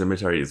guess that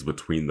cemetery is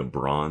between the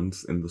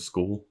bronze and the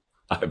school.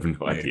 I have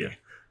no idea.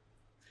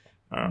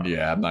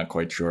 Yeah, I'm not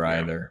quite sure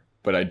either.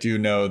 But I do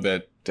know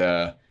that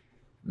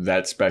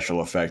that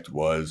special effect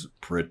was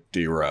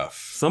pretty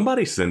rough.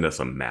 Somebody send us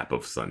a map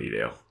of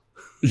Sunnydale.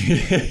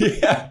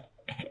 Yeah.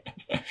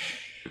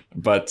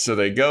 But so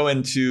they go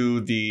into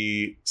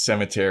the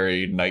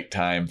cemetery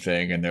nighttime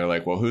thing, and they're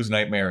like, well, whose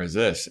nightmare is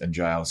this? And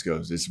Giles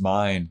goes, it's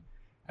mine.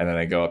 And then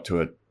they go up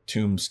to a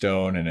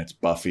tombstone, and it's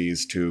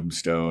Buffy's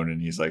tombstone.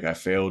 And he's like, I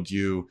failed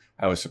you.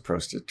 I was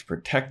supposed to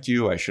protect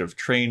you. I should have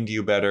trained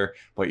you better,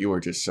 but you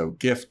were just so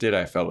gifted.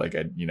 I felt like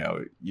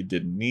you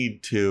didn't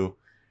need to.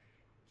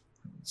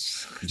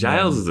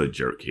 Giles is a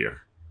jerk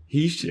here.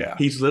 He's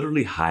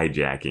literally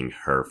hijacking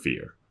her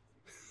fear.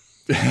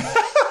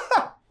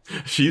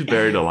 She's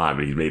buried alive,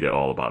 but he made it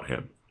all about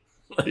him.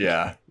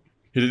 Yeah.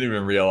 He didn't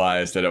even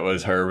realize that it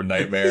was her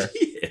nightmare.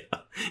 Yeah.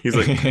 He's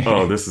like,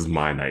 oh, this is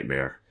my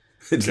nightmare.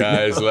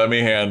 Guys, let me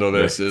handle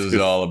this. This is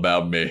all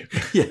about me.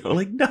 Yeah, I'm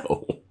like,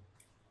 no.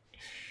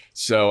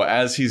 So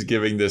as he's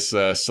giving this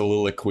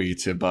soliloquy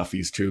to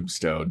Buffy's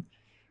tombstone,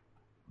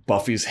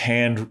 Buffy's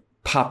hand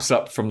pops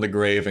up from the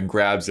grave and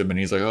grabs him, and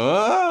he's like,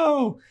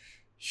 oh!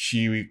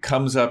 She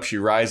comes up, she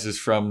rises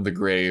from the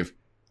grave,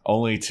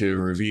 only to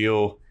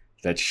reveal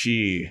that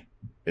she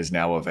is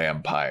now a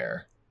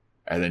vampire.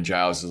 And then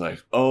Giles is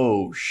like,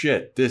 oh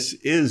shit, this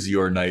is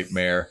your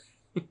nightmare.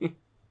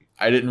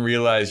 I didn't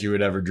realize you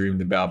had ever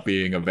dreamed about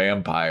being a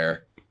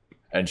vampire.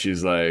 And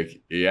she's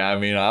like, yeah, I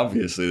mean,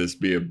 obviously this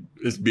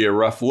be a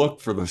rough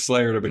look for the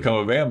Slayer to become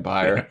a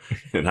vampire.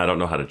 And I don't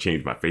know how to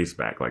change my face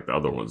back like the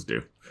other ones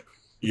do.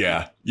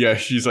 Yeah.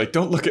 She's like,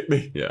 don't look at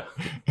me. Yeah.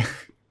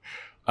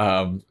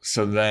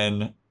 So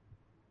then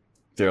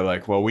they're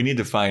like, well, we need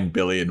to find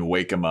Billy and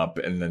wake him up,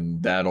 and then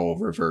that'll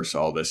reverse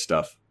all this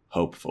stuff,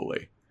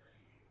 hopefully.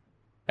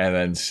 And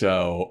then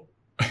so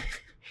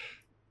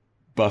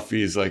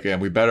Buffy's like,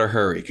 and we better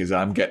hurry because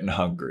I'm getting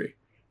hungry.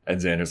 And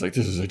Xander's like,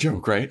 this is a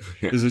joke, right?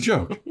 This is a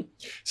joke.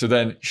 So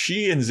then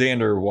she and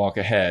Xander walk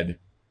ahead,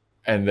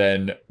 and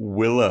then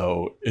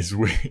Willow is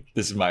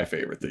this is my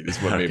favorite thing. This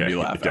is what made me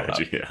laugh out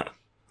loud. Yeah.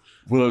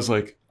 Willow's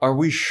like, are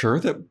we sure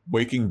that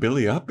waking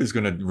Billy up is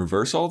going to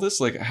reverse all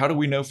this? Like, how do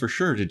we know for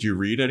sure? Did you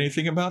read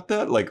anything about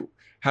that? Like,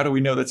 how do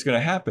we know that's going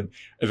to happen?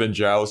 And then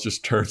Giles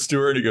just turns to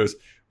her and he goes,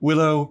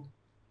 Willow,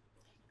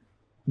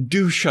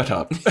 do shut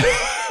up.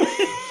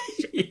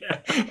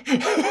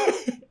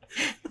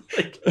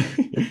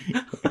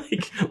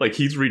 like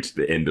he's reached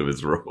the end of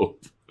his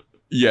rope.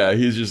 Yeah,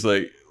 he's just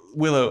like,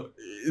 Willow,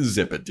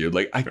 zip it, dude.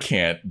 Like, I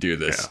can't do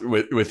this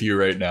with you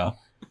right now.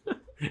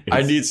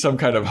 I need some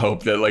kind of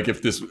hope that, like,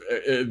 if this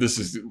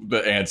is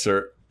the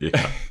answer.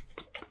 Yeah,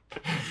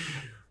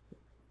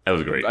 that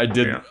was great. I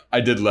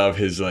did love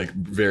his like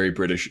very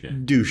British. Yeah.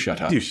 Do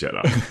shut up. Do shut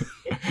up.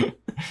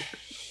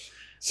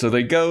 So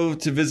they go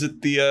to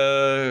visit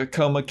the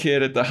coma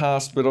kid at the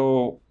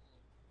hospital,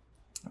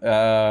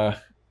 and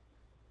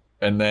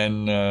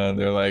then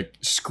they're like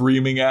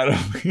screaming at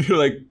him. You're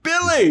like,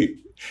 Billy,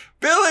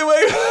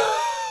 wait.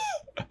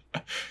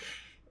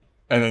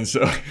 And then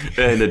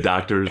and the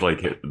doctor's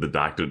like,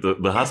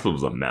 the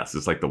hospital's a mess.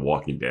 It's like the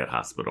Walking Dead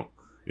hospital,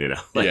 you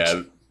know? Like,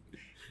 yeah.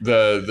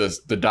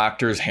 The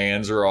doctor's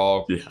hands are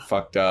all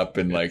fucked up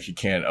and like he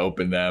can't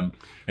open them.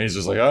 And he's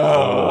just like,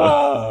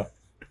 oh.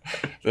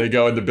 They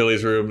go into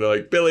Billy's room. They're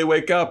like, Billy,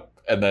 wake up.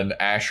 And then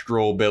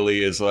Astral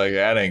Billy is like,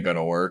 that ain't going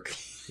to work.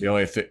 The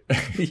only thing.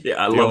 Yeah,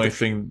 I love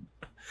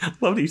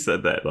that he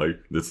said that. Like,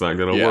 it's not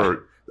going to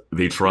work.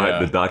 They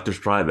tried. The doctors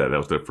tried that. That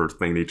was the first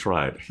thing they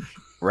tried.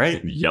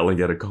 Right.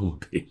 Yelling at a coma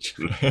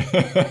patient.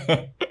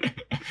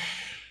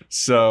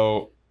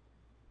 So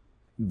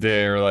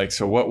they're like,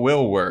 so what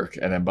will work?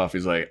 And then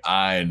Buffy's like,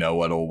 I know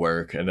what'll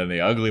work. And then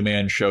the ugly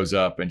man shows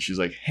up and she's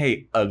like,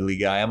 hey, ugly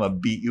guy, I'm going to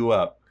beat you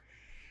up.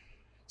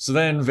 So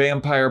then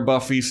vampire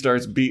Buffy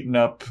starts beating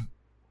up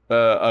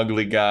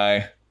ugly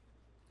guy.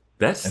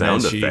 That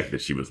sound effect that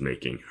she was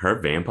making, her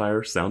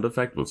vampire sound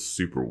effect was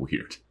super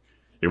weird.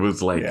 It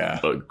was like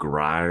a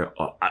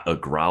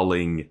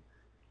growling,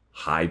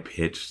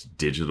 high-pitched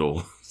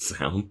digital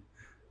sound.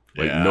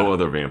 Like no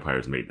other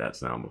vampires made that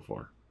sound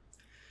before.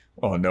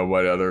 Well, no,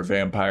 what other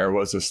vampire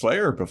was a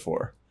Slayer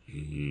before?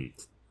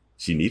 Mm-hmm.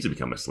 She needs to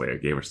become a Slayer.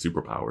 Gave her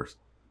superpowers.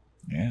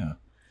 Yeah.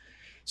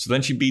 So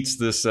then she beats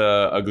this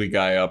ugly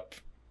guy up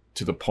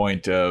to the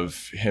point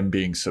of him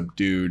being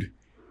subdued,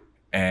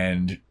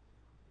 and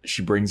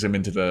she brings him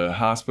into the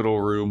hospital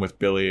room with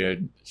Billy,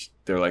 and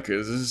they're like,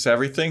 is this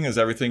everything? Is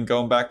everything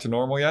going back to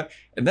normal yet?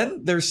 And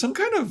then there's some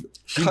kind of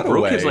She cutaway.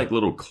 broke his like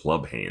little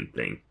club hand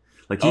thing.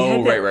 Like he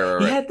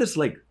right. He had this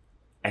like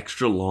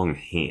extra long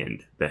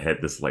hand that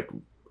had this like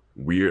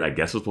weird, I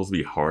guess it was supposed to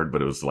be hard,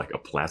 but it was like a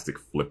plastic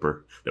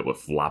flipper that would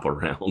flop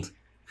around.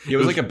 It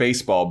was like a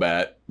baseball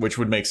bat, which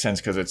would make sense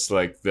because it's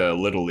like the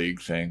Little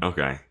League thing.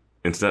 Okay.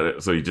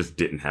 So you just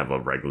didn't have a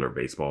regular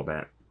baseball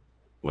bat?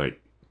 Like,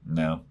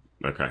 No.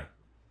 okay.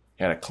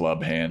 He had a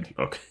club hand.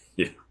 Okay.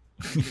 Yeah.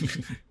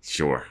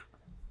 Sure.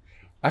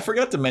 I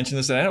forgot to mention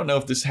this, and I don't know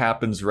if this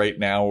happens right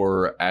now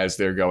or as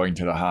they're going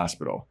to the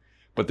hospital,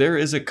 but there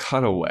is a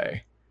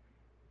cutaway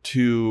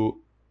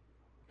to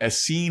a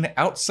scene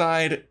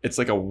outside. It's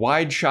like a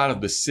wide shot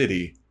of the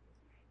city,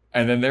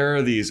 and then there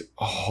are these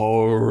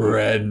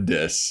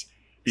horrendous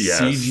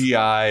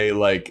CGI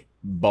like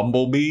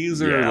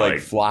bumblebees or like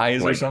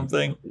flies or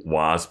something.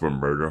 Wasp or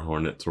murder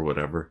hornets or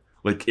whatever.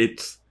 Like,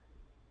 it's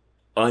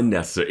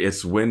unnecessary.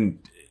 It's when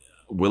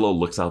Willow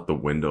looks out the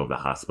window of the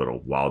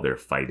hospital while they're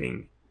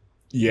fighting.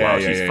 She's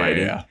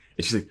fighting. And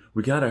she's like,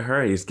 we gotta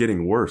hurry. It's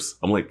getting worse.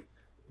 I'm like,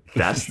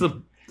 that's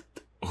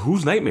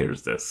whose nightmare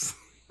is this?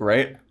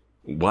 Right?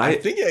 Why? I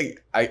think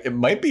it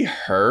might be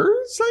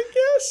hers, I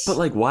guess. But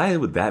like, why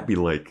would that be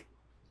like,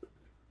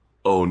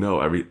 oh no,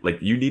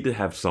 like you need to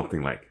have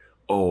something like,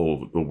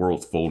 oh, the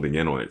world's folding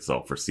in on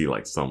itself, or see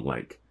like something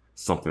like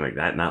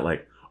that. Not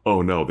like,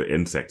 oh no, the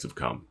insects have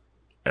come,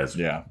 as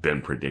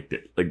been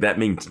predicted. Like that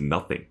means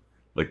nothing.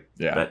 Like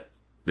that.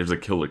 There's a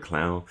killer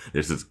clown.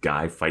 There's this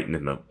guy fighting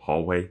in the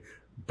hallway.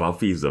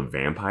 Buffy's a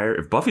vampire.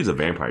 If Buffy's a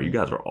vampire, you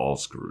guys are all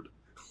screwed.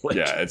 Like,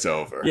 yeah, it's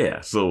over.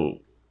 Yeah, so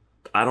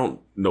I don't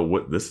know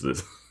what this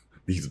is.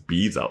 These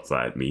bees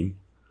outside mean.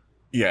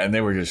 Yeah, and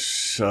they were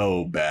just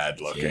so bad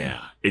looking.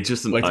 Yeah, it's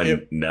just an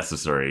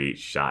unnecessary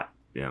shot.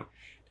 Yeah,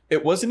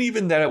 it wasn't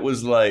even that it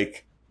was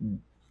like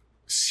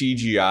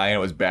CGI and it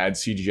was bad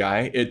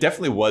CGI. It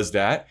definitely was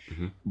that,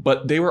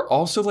 but they were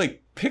also like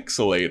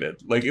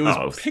pixelated. Like it was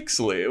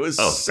pixelated. It was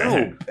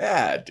so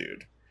bad,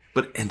 dude.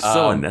 But and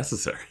so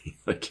unnecessary.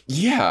 Like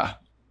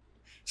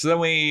So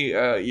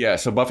then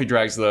so Buffy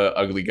drags the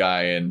ugly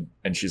guy in,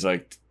 and she's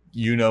like,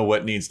 you know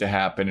what needs to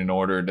happen in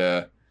order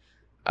to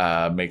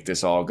make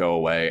this all go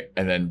away.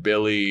 And then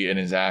Billy in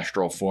his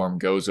astral form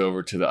goes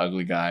over to the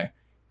ugly guy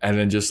and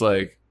then just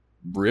like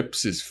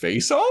rips his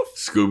face off.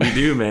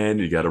 Scooby-Doo, man.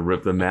 You got to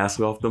rip the mask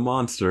off the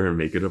monster and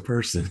make it a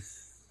person.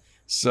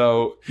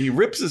 So he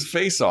rips his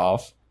face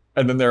off,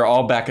 and then they're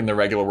all back in the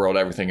regular world.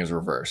 Everything is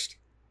reversed.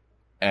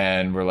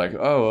 And we're like,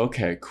 oh,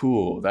 okay,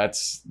 cool.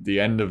 That's the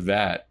end of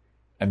that.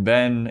 And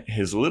then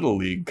his Little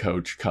League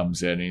coach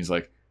comes in and he's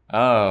like,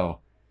 oh,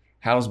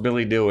 how's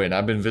Billy doing?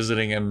 I've been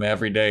visiting him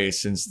every day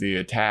since the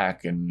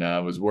attack and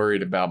was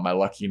worried about my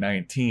lucky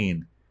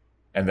 19.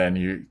 And then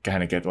you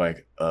kind of get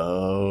like,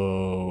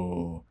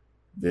 oh,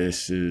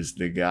 this is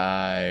the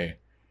guy.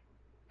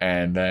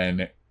 And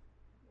then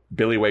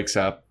Billy wakes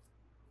up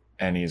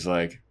and he's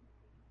like,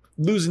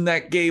 losing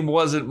that game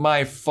wasn't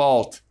my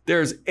fault.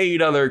 There's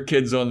 8 other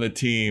kids on the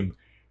team.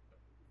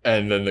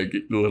 And then the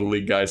Little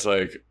League guy's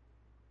like,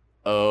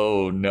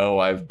 oh no,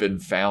 I've been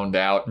found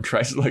out, and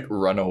tries to like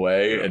run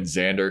away. And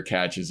Xander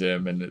catches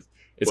him, and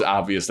it's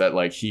obvious that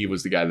like he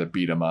was the guy that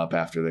beat him up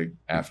after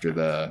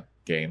the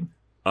game.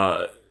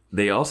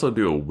 They also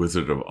do a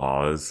Wizard of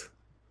Oz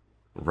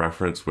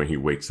reference when he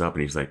wakes up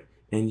and he's like,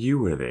 and you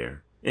were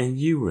there, and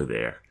you were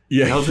there.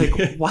 Yeah, and I was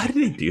like, why did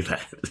he do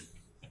that?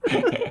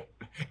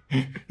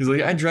 He's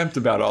like, I dreamt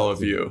about all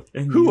of you.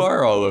 And who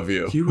are all of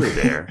you? You were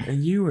there,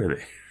 and you were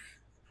there.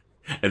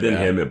 And then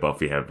him and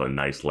Buffy have a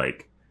nice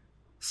like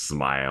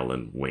smile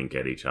and wink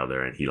at each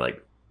other, and he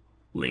like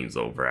leans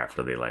over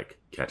after they like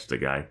catch the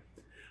guy.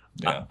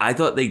 Yeah. I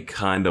thought they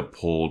kind of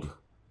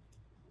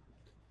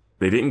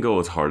they didn't go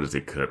as hard as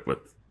they could with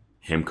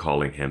him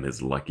calling him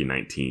his lucky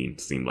 19.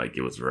 Seemed like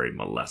it was very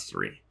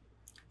molestory.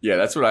 Yeah,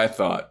 that's what I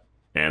thought.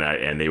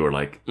 And they were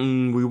like,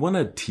 we want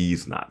to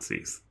tease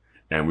Nazis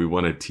and we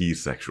want to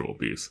tease sexual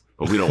abuse,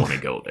 but we don't want to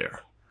go there.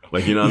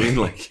 Like, you know what I mean?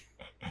 Like,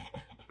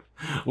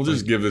 we'll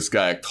just give this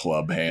guy a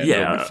club hand.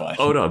 Yeah. It'll be fine.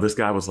 Oh no, this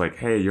guy was like,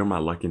 hey, you're my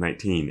lucky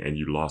 19 and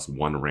you lost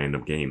one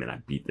random game and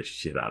I beat the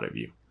shit out of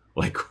you.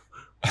 Like,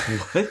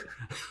 what?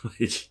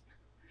 Like,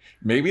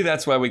 maybe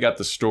that's why we got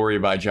the story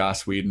by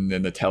Joss Whedon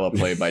and the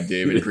teleplay by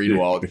David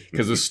Greenwald,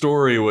 because the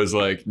story was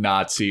like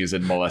Nazis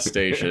and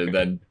molestation.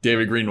 Then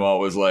David Greenwald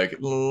was like,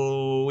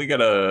 oh, we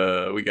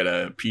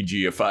gotta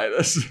PG-ify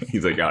this.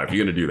 He's like, if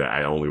you're gonna do that,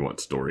 I only want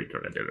story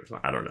credit.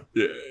 I don't know.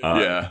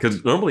 Yeah.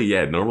 Because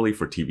normally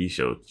for TV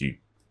shows,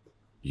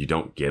 you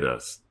don't get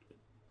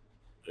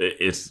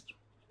it's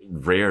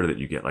rare that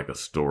you get like a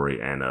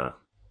story and a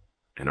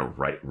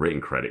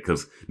written credit,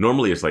 because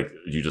normally it's like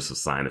you just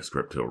assign a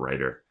script to a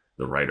writer.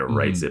 The writer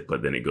writes it,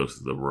 but then it goes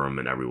to the room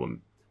and everyone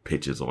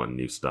pitches on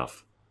new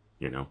stuff,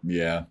 you know?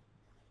 Yeah,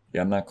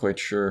 I'm not quite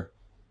sure.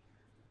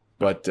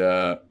 But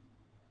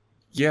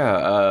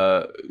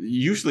Yeah,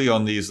 usually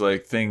on these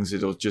like things,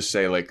 it'll just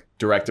say like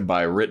directed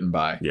by, written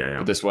by. Yeah.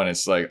 But this one,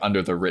 it's like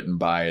under the written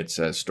by, it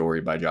says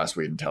story by Joss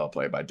Whedon,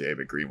 teleplay by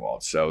David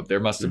Greenwald. So there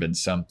must have been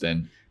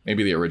something.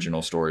 Maybe the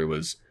original story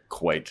was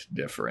quite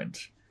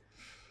different.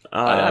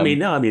 I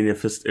mean,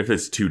 if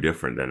it's too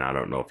different, then I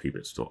don't know if he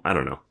would still. I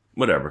don't know.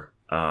 Whatever.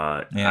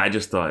 I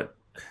just thought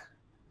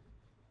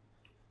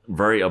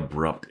very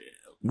abrupt.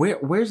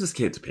 Where's this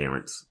kid's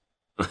parents?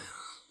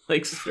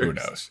 Like, Who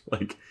knows?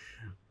 Like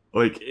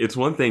it's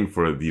one thing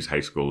for these high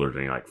schoolers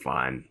and you're like,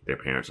 fine, their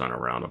parents aren't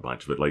around a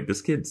bunch, but like this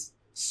kid's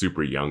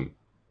super young.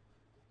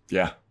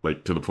 Yeah.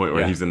 Like to the point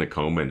where he's in a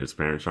coma and his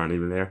parents aren't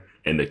even there,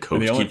 and the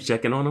coach keeps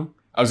checking on him.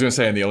 I was gonna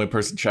say, and the only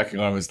person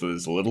checking on him is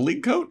his little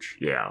league coach.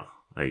 Yeah,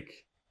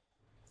 like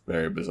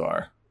very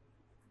bizarre.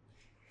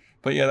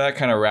 But yeah, that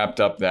kind of wrapped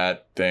up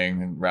that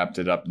thing and wrapped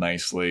it up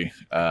nicely.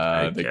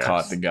 They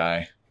caught the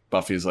guy.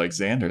 Buffy's like,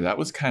 Xander, that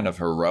was kind of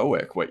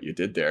heroic what you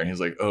did there. And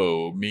he's like,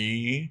 oh,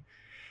 me?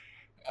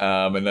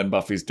 And then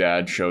Buffy's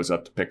dad shows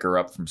up to pick her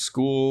up from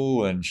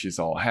school, and she's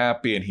all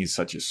happy, and he's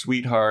such a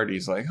sweetheart.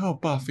 He's like, oh,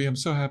 Buffy, I'm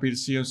so happy to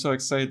see you. I'm so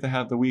excited to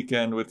have the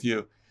weekend with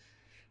you.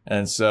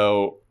 And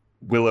so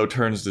Willow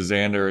turns to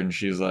Xander, and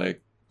she's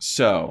like,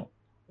 so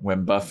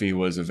when Buffy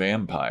was a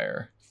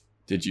vampire,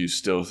 did you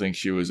still think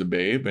she was a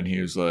babe? And he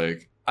was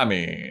like, I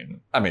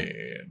mean,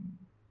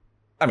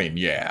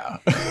 yeah.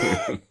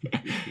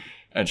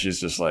 And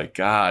she's just like,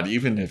 God,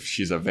 even if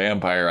she's a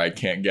vampire, I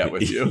can't get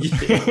with you.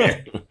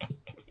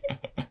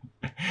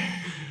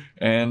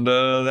 And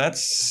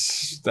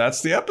that's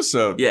the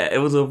episode. Yeah, it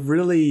was a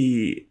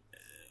really...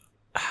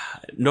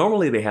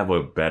 Normally they have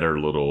a better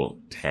little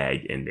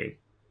tag ending.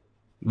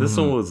 This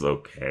one was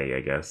okay,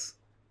 I guess.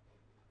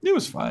 It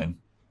was fine.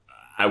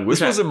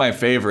 This wasn't my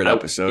favorite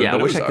episode. Yeah,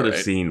 but I wish I could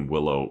have seen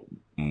Willow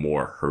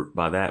more hurt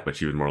by that, but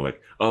she was more like,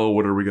 oh,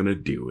 what are we going to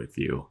do with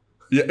you?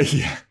 Yeah.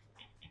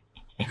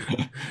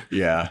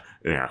 Yeah.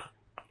 Yeah.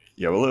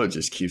 Yeah, Willow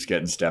just keeps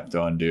getting stepped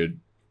on, dude.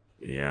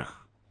 Yeah.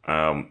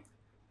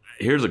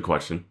 Here's a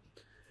question.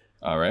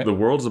 All right. The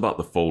world's about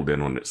to fold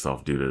in on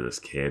itself due to this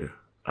kid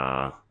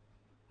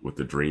with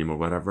the dream or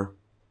whatever.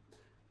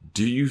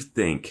 Do you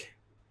think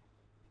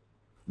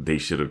they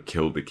should have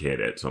killed the kid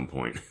at some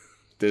point?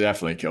 They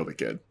definitely killed the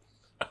kid.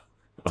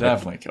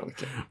 Definitely killed the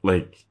kid.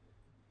 Like,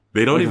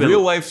 they don't even...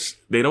 Real life...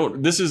 They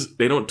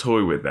don't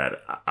toy with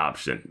that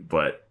option,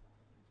 but...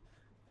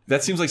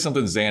 That seems like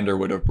something Xander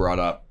would have brought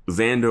up.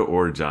 Xander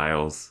or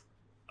Giles.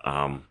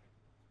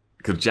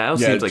 Because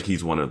Giles seems like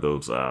he's one of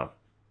those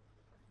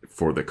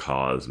for the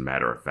cause,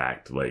 matter of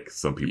fact. Like,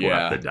 some people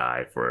have to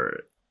die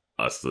for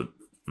us to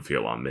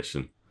fulfill our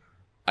mission.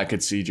 I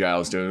could see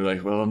Giles doing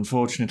like, well,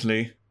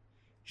 unfortunately,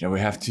 we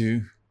have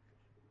to,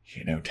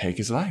 take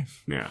his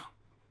life. Yeah.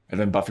 And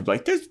then Buffy would be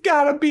like, there's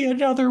gotta be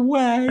another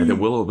way. And then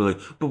Willow will be like,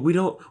 but we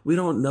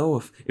don't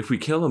know if we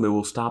kill him, it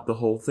will stop the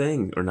whole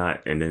thing or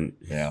not. And then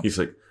he's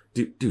like,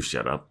 do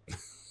shut up.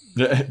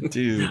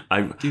 Dude,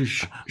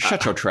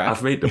 shut your trap.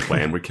 I've made the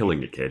plan. We're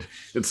killing a kid.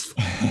 It's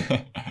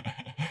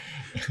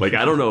like,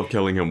 I don't know if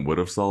killing him would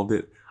have solved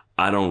it.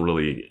 I don't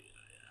really,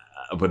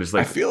 but it's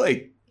like, I feel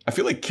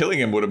like killing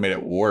him would have made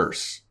it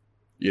worse.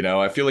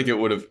 I feel like it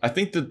would have. I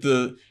think that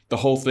the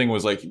whole thing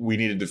was like, we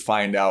needed to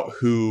find out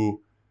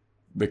who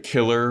the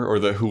killer or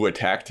who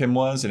attacked him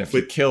was, and if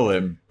we kill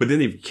him. But then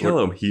if you kill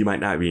him, he might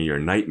not be in your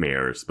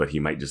nightmares, but he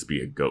might just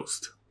be a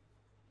ghost.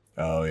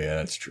 Oh yeah,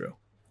 that's true.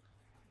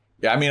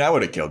 Yeah, I mean, I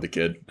would have killed the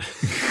kid.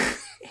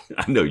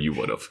 I know you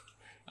would have.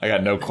 I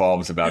got no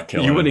qualms about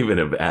killing him. You wouldn't even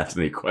have asked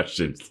any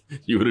questions.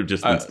 You would have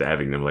just been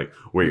stabbing them like,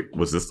 wait,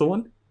 was this the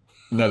one?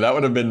 No, that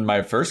would have been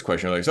my first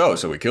question. Like,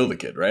 so we killed the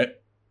kid, right?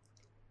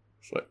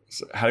 It's like,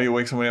 so how do you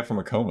wake somebody up from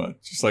a coma?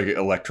 Just like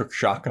electric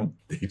shock them?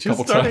 They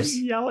just started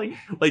yelling.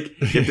 Like,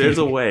 if there's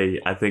a way,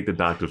 I think the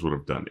doctors would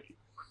have done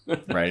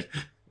it. Right.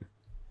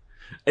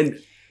 And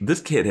this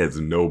kid has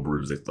no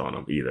bruises on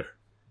him either.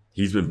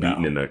 He's been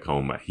beaten in a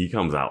coma. He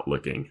comes out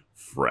looking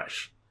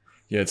fresh.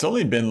 Yeah, it's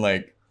only been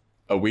like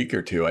a week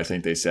or two, I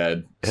think they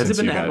said. Has it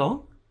been that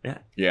long? Yeah.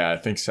 Yeah, I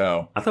think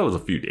so. I thought it was a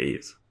few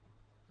days.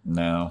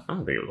 No. I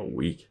don't think it was a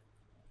week.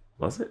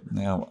 Was it?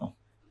 No, well.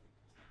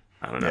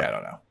 I don't know. Yeah, I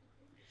don't know.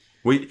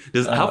 Wait,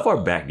 how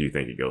far back do you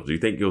think it goes? Do you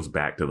think it goes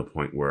back to the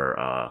point where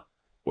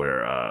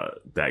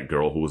that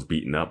girl who was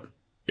beaten up,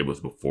 it was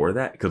before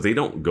that? Because they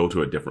don't go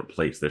to a different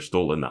place. They're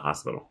still in the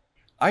hospital.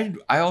 I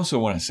also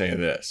want to say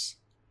this.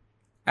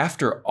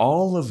 After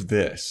all of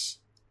this,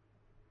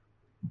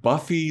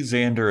 Buffy,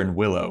 Xander, and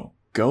Willow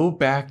go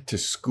back to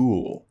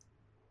school.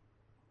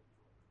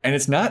 And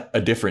it's not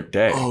a different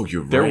day. Oh,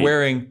 you're right.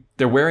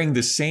 They're wearing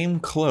the same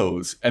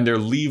clothes, and they're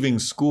leaving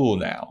school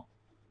now.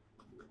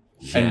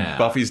 Yeah. And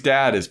Buffy's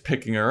dad is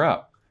picking her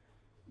up.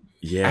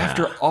 Yeah.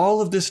 After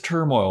all of this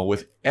turmoil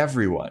with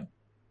everyone,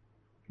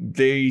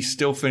 they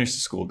still finish the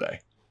school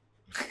day.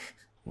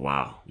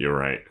 Wow, you're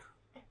right.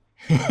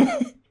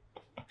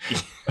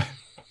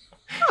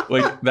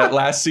 Like, that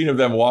last scene of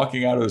them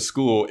walking out of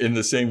school in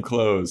the same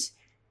clothes.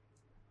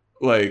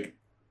 Like,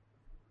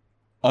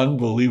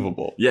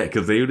 unbelievable. Yeah,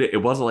 because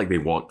it wasn't like they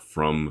walked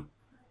from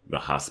the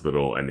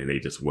hospital, and then they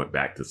just went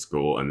back to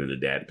school, and then the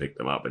dad picked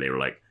them up, and they were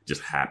like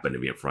just happened to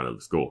be in front of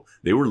the school.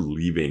 They were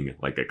leaving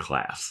like a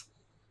class.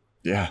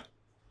 Yeah.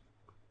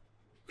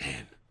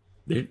 Man,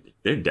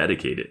 they're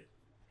dedicated.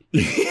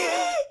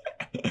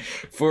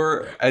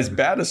 For as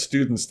bad a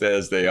students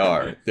as they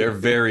are, they're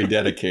very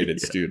dedicated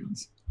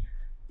students.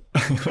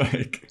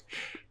 Like,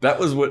 that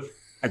was what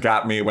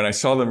got me when I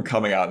saw them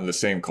coming out in the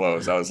same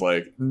clothes. I was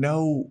like,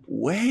 no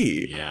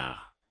way. Yeah.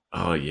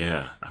 Oh,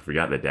 yeah. I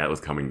forgot that dad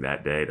was coming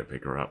that day to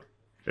pick her up.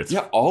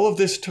 Yeah, all of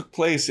this took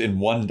place in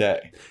one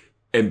day.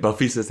 And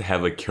Buffy says to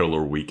have a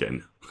killer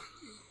weekend.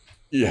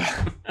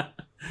 Yeah.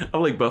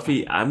 I'm like,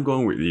 Buffy, I'm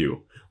going with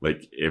you.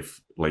 Like,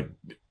 if, like,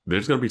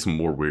 there's going to be some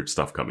more weird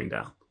stuff coming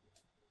down.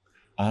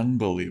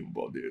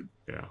 Unbelievable, dude.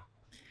 Yeah.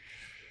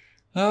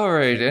 All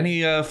right.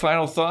 Any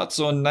final thoughts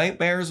on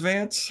Nightmares,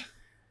 Vance?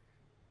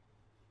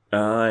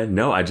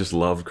 No, I just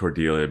loved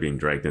Cordelia being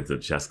dragged into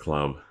the chess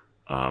club.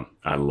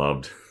 I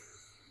loved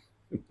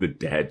the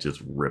dad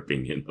just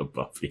ripping into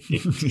Buffy.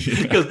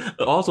 Because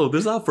also,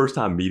 this is our first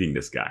time meeting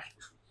this guy.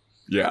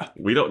 Yeah.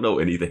 We don't know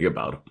anything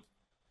about him.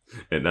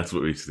 And that's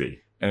what we see.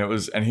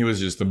 And he was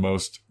just the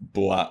most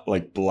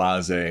blase,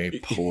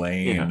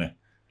 plain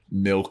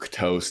milk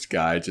toast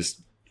guy,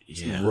 just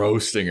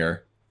roasting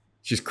her.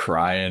 She's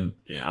crying.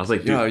 Yeah, I was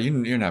like, "Yo,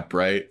 you're not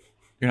bright.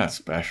 You're not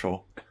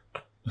special."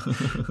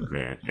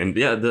 Man, and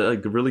yeah,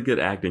 the really good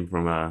acting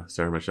from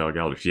Sarah Michelle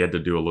Gellar. She had to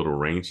do a little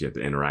range. She had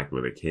to interact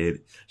with a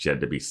kid. She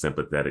had to be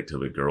sympathetic to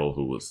the girl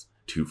who was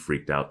too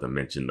freaked out to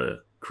mention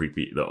the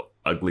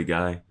ugly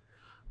guy.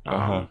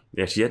 Yeah,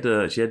 she had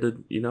to, she had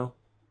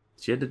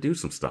to do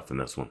some stuff in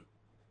this one.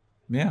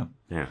 Yeah.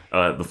 Yeah.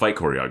 The fight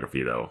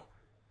choreography, though,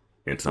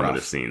 in some of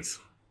the scenes,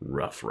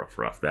 rough.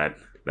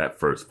 That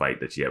first fight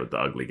that she had with the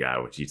ugly guy,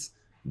 when she's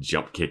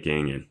jump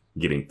kicking and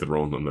getting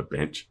thrown on the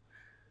bench.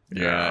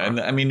 Yeah, and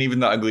I mean, even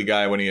the ugly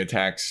guy when he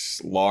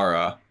attacks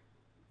Laura,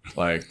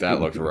 like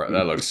that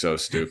looked so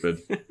stupid.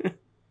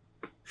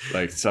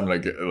 Like some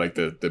like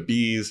the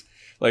bees.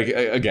 Like,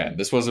 again,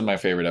 this wasn't my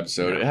favorite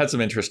episode. It had some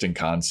interesting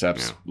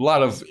concepts, a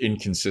lot of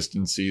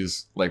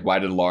inconsistencies. Like, why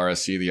did Laura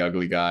see the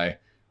ugly guy?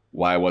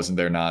 Why wasn't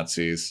there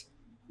Nazis?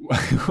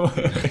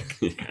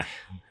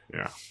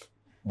 Yeah.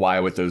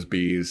 Why with those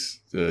bees,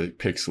 the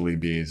pixely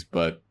bees?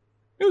 But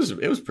it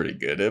was pretty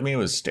good. I mean, it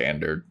was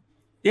standard.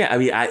 Yeah, I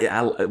mean,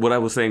 I what I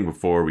was saying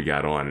before we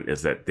got on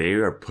is that they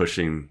are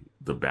pushing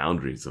the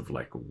boundaries of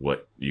like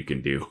what you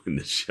can do in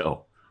the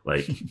show.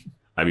 Like,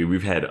 I mean,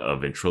 we've had a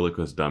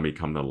ventriloquist dummy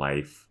come to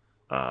life.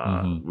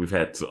 We've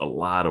had a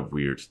lot of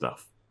weird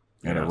stuff.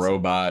 And a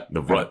robot.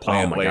 The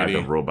plant lady.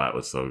 God, the robot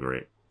was so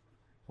great.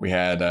 We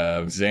had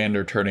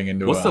Xander turning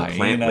into What's a the hyena.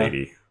 plant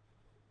lady?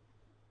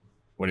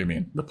 What do you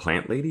mean? The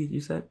plant lady, you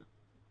said?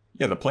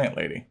 Yeah, the plant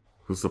lady.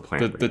 Who's the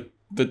plant lady?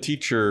 The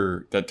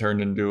teacher that turned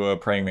into a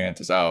praying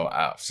mantis.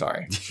 Oh,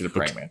 sorry. She's a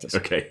praying mantis.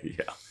 Okay,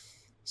 yeah.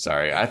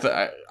 Sorry.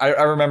 I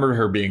remembered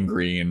her being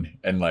green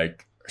and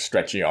like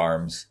stretchy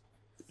arms.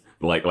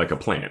 Like a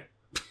plant.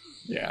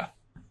 Yeah.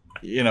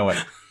 You know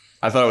what?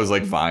 I thought it was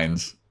like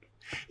vines.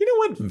 You know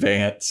what,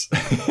 Vance?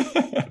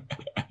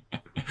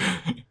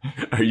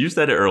 You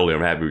said it earlier.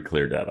 I'm happy we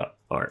cleared that up.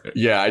 All right.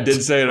 Yeah, I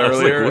did say it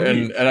earlier,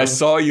 like, and I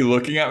saw you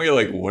looking at me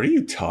like, "What are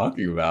you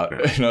talking about?"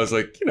 And I was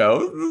like, "You know,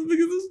 this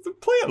is the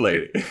plant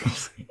lady."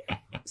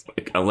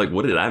 I'm like,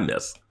 "What did I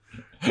miss?"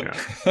 Yeah.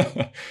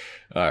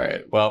 All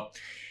right. Well,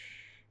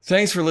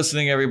 thanks for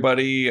listening,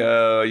 everybody.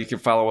 You can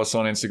follow us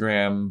on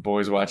Instagram,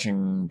 Boys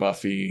Watching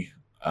Buffy.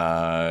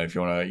 If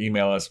you want to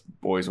email us,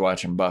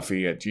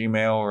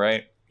 boyswatchingbuffy@gmail.com,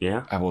 right?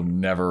 Yeah. I will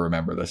never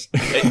remember this.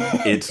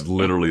 It's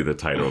literally the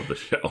title of the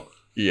show.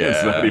 Yeah.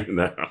 It's not even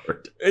that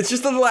hard. It's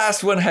just the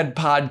last one had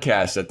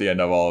podcast at the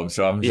end of all of them,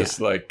 so I'm just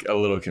like a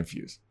little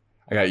confused.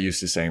 I got used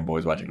to saying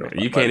Boys Watching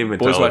Buffy. You can't even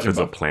tell if it's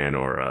a plan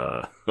or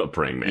a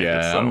praying mantis.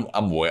 Yeah, so.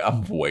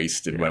 I'm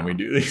wasted when we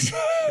do these.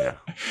 Yeah.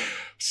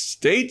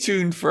 Stay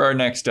tuned for our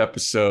next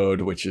episode,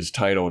 which is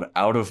titled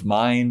Out of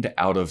Mind,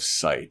 Out of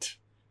Sight.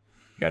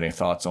 Got any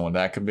thoughts on what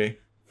that could be?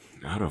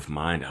 Out of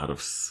mind, out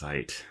of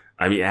sight.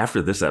 I mean,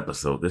 after this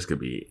episode, this could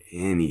be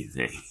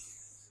anything.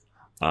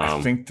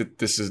 I think that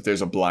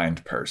there's a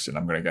blind person.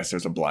 I'm going to guess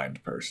there's a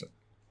blind person.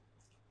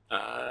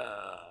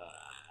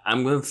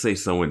 I'm going to say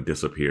someone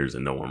disappears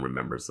and no one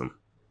remembers them.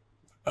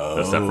 Oh.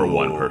 Except for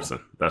one person.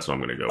 That's what I'm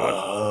going to go with.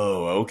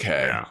 Oh,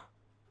 okay. Yeah.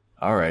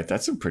 All right.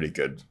 That's a pretty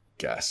good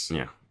guess.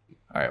 Yeah.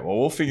 All right. Well,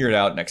 we'll figure it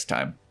out next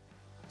time.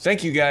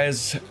 Thank you,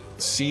 guys.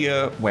 See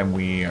ya when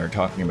we are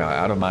talking about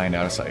Out of Mind,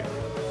 Out of Sight.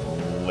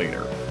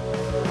 Later.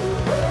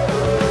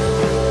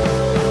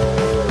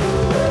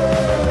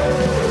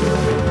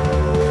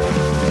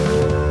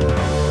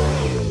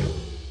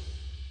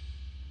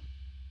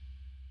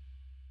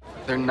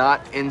 They're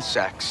not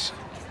insects.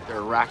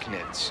 They're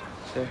arachnids.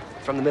 They're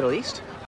from the Middle East?